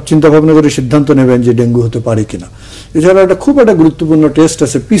সব চিন্তা ভাবনা করে সিদ্ধান্ত নেবেন যে ডেঙ্গু হতে পারে কিনা। এছাড়া একটা খুব একটা গুরুত্বপূর্ণ টেস্ট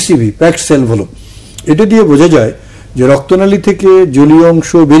আছে PCV, প্যাকড সেল ভলিউম। এটা দিয়ে বোঝা যায় যে রক্তনালী থেকে জলীয় অংশ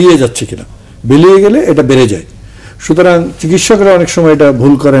বেরিয়ে যাচ্ছে কিনা, বেরিয়ে গেলে এটা বেড়ে যায়। সুতরাং চিকিৎসকরা অনেক সময় এটা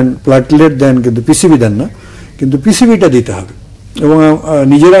ভুল করেন, প্লাটলেট দেন কিন্তু PCV দেন না, কিন্তু PCVটা দিতে হবে। এবং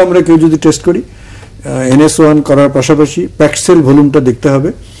নিজেরা আমরা কেউ যদি টেস্ট করি NS1 করার পাশাপাশি প্যাকড সেল ভলিউমটা দেখতে হবে।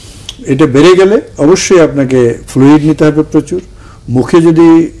 এটা বেড়ে গেলে অবশ্যই আপনাকে ফ্লুইড নিতে হবে প্রচুর। মুখে যদি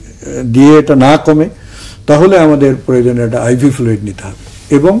দিয়ে এটা না কমে তাহলে আমাদের প্রয়োজনে একটা IV ফ্লুইড নিতে হবে,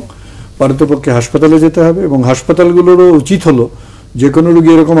 এবং পারতপক্ষে হাসপাতালে যেতে হবে। এবং হাসপাতালগুলোরও উচিত হলো যে কোনো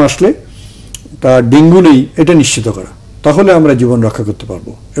রোগী এরকম আসলে তার ডেঙ্গু নেই এটা নিশ্চিত করা, তাহলে আমরা জীবন রক্ষা করতে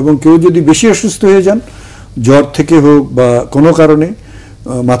পারবো। এবং কেউ যদি বেশি অসুস্থ হয়ে যান, জ্বর থেকে হোক বা কোনো কারণে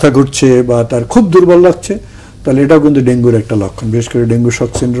মাথা ঘুরছে বা তার খুব দুর্বল লাগছে, তাহলে এটাও কিন্তু ডেঙ্গুর একটা লক্ষণ। বিশেষ করে ডেঙ্গু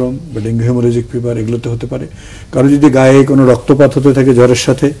শক সিনড্রোম বা ডেঙ্গু হেমোরেজিক ফিভার এগুলোতে হতে পারে। কারো যদি গায়ে কোনো রক্তপাত হতে থাকে জ্বরের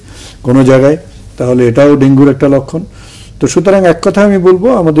সাথে কোনো জায়গায়, তাহলে এটাও ডেঙ্গুর একটা লক্ষণ। তো সুতরাং এক কথা আমি বলবো,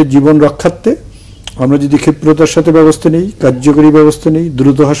 আমাদের জীবন রক্ষার্থে আমরা যদি ক্ষিপ্রতার সাথে ব্যবস্থা নিই, কার্যকরী ব্যবস্থা নিই,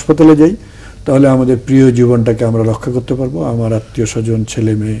 দ্রুত হাসপাতালে যাই, তাহলে আমাদের প্রিয় জীবনটাকে আমরা রক্ষা করতে পারবো। আমার আত্মীয় স্বজন,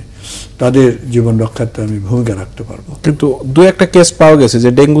 ছেলে মেয়ে, তাদের জীবন রক্ষার্থে আমি ভূমিকা রাখতে পারবো। কিন্তু দু একটা কেস পাওয়া গেছে যে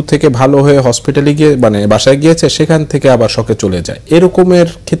ডেঙ্গু থেকে ভালো হয়ে হসপিটালে গিয়ে মানে বাসায় গিয়েছে, সেখান থেকে আবার শকে চলে যায়, এরকমের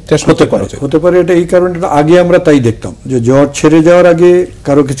ক্ষেত্রে হতে পারে। এটা এই কারণে আগে আমরা তাই দেখতাম যে জ্বর ছেড়ে যাওয়ার আগে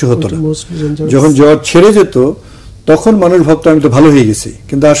কারো কিছু হতো না, যখন জ্বর ছেড়ে যেত তখন মানুষ ভাবতো আমি তো ভালো হয়ে গেছি,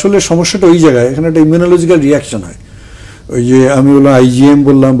 কিন্তু আসলে সমস্যাটা ওই জায়গায়, এখানে একটা ইমিউনোলজিক্যাল রিয়াকশন হয়। ওই যে আমি বললাম IgM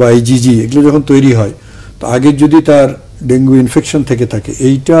বললাম বা IgG, এগুলো যখন তৈরি হয় তো আগে যদি তার ডেঙ্গু ইনফেকশন থেকে থাকে,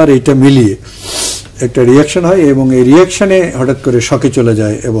 এইটা আর এইটা মিলিয়ে একটা রিয়াকশন হয়, এবং এই রিয়াকশনে হঠাৎ করে শকে চলে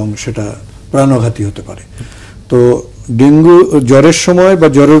যায় এবং সেটা প্রাণঘাতী হতে পারে। তো ডেঙ্গু জ্বরের সময় বা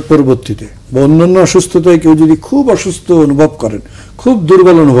জ্বরের পরবর্তীতে বা অন্যান্য অসুস্থতায় কেউ যদি খুব অসুস্থ অনুভব করেন, খুব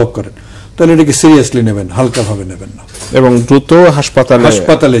দুর্বল অনুভব করেন, তাহলে এটাকে সিরিয়াসলি নেবেন, হালকাভাবে নেবেন না, এবং দ্রুত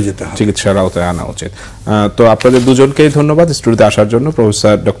হাসপাতালে যেতে হবে, চিকিৎসার আওতায় আনা উচিত। তো আপনাদের দুজনকেই ধন্যবাদ স্টুডিওতে আসার জন্য,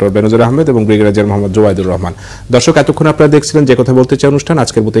 প্রফেসর ডক্টর বেনজির আহমেদ এবং ব্রিগেডিয়ার মোহাম্মদ জুবাইদুর রহমান। দর্শক, এতক্ষণ আপনারা দেখছিলেন যে কথা বলতে চাই অনুষ্ঠান।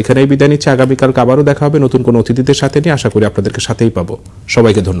 আজকের মতো এখানেই বিদায় নিচ্ছে। আগামীকালকে আবারও দেখা হবে নতুন কোনো অতিথিদের সাথে নিয়ে। আশা করি আপনাদেরকে সাথেই পাবো।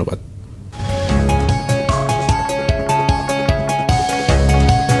 সবাইকে ধন্যবাদ।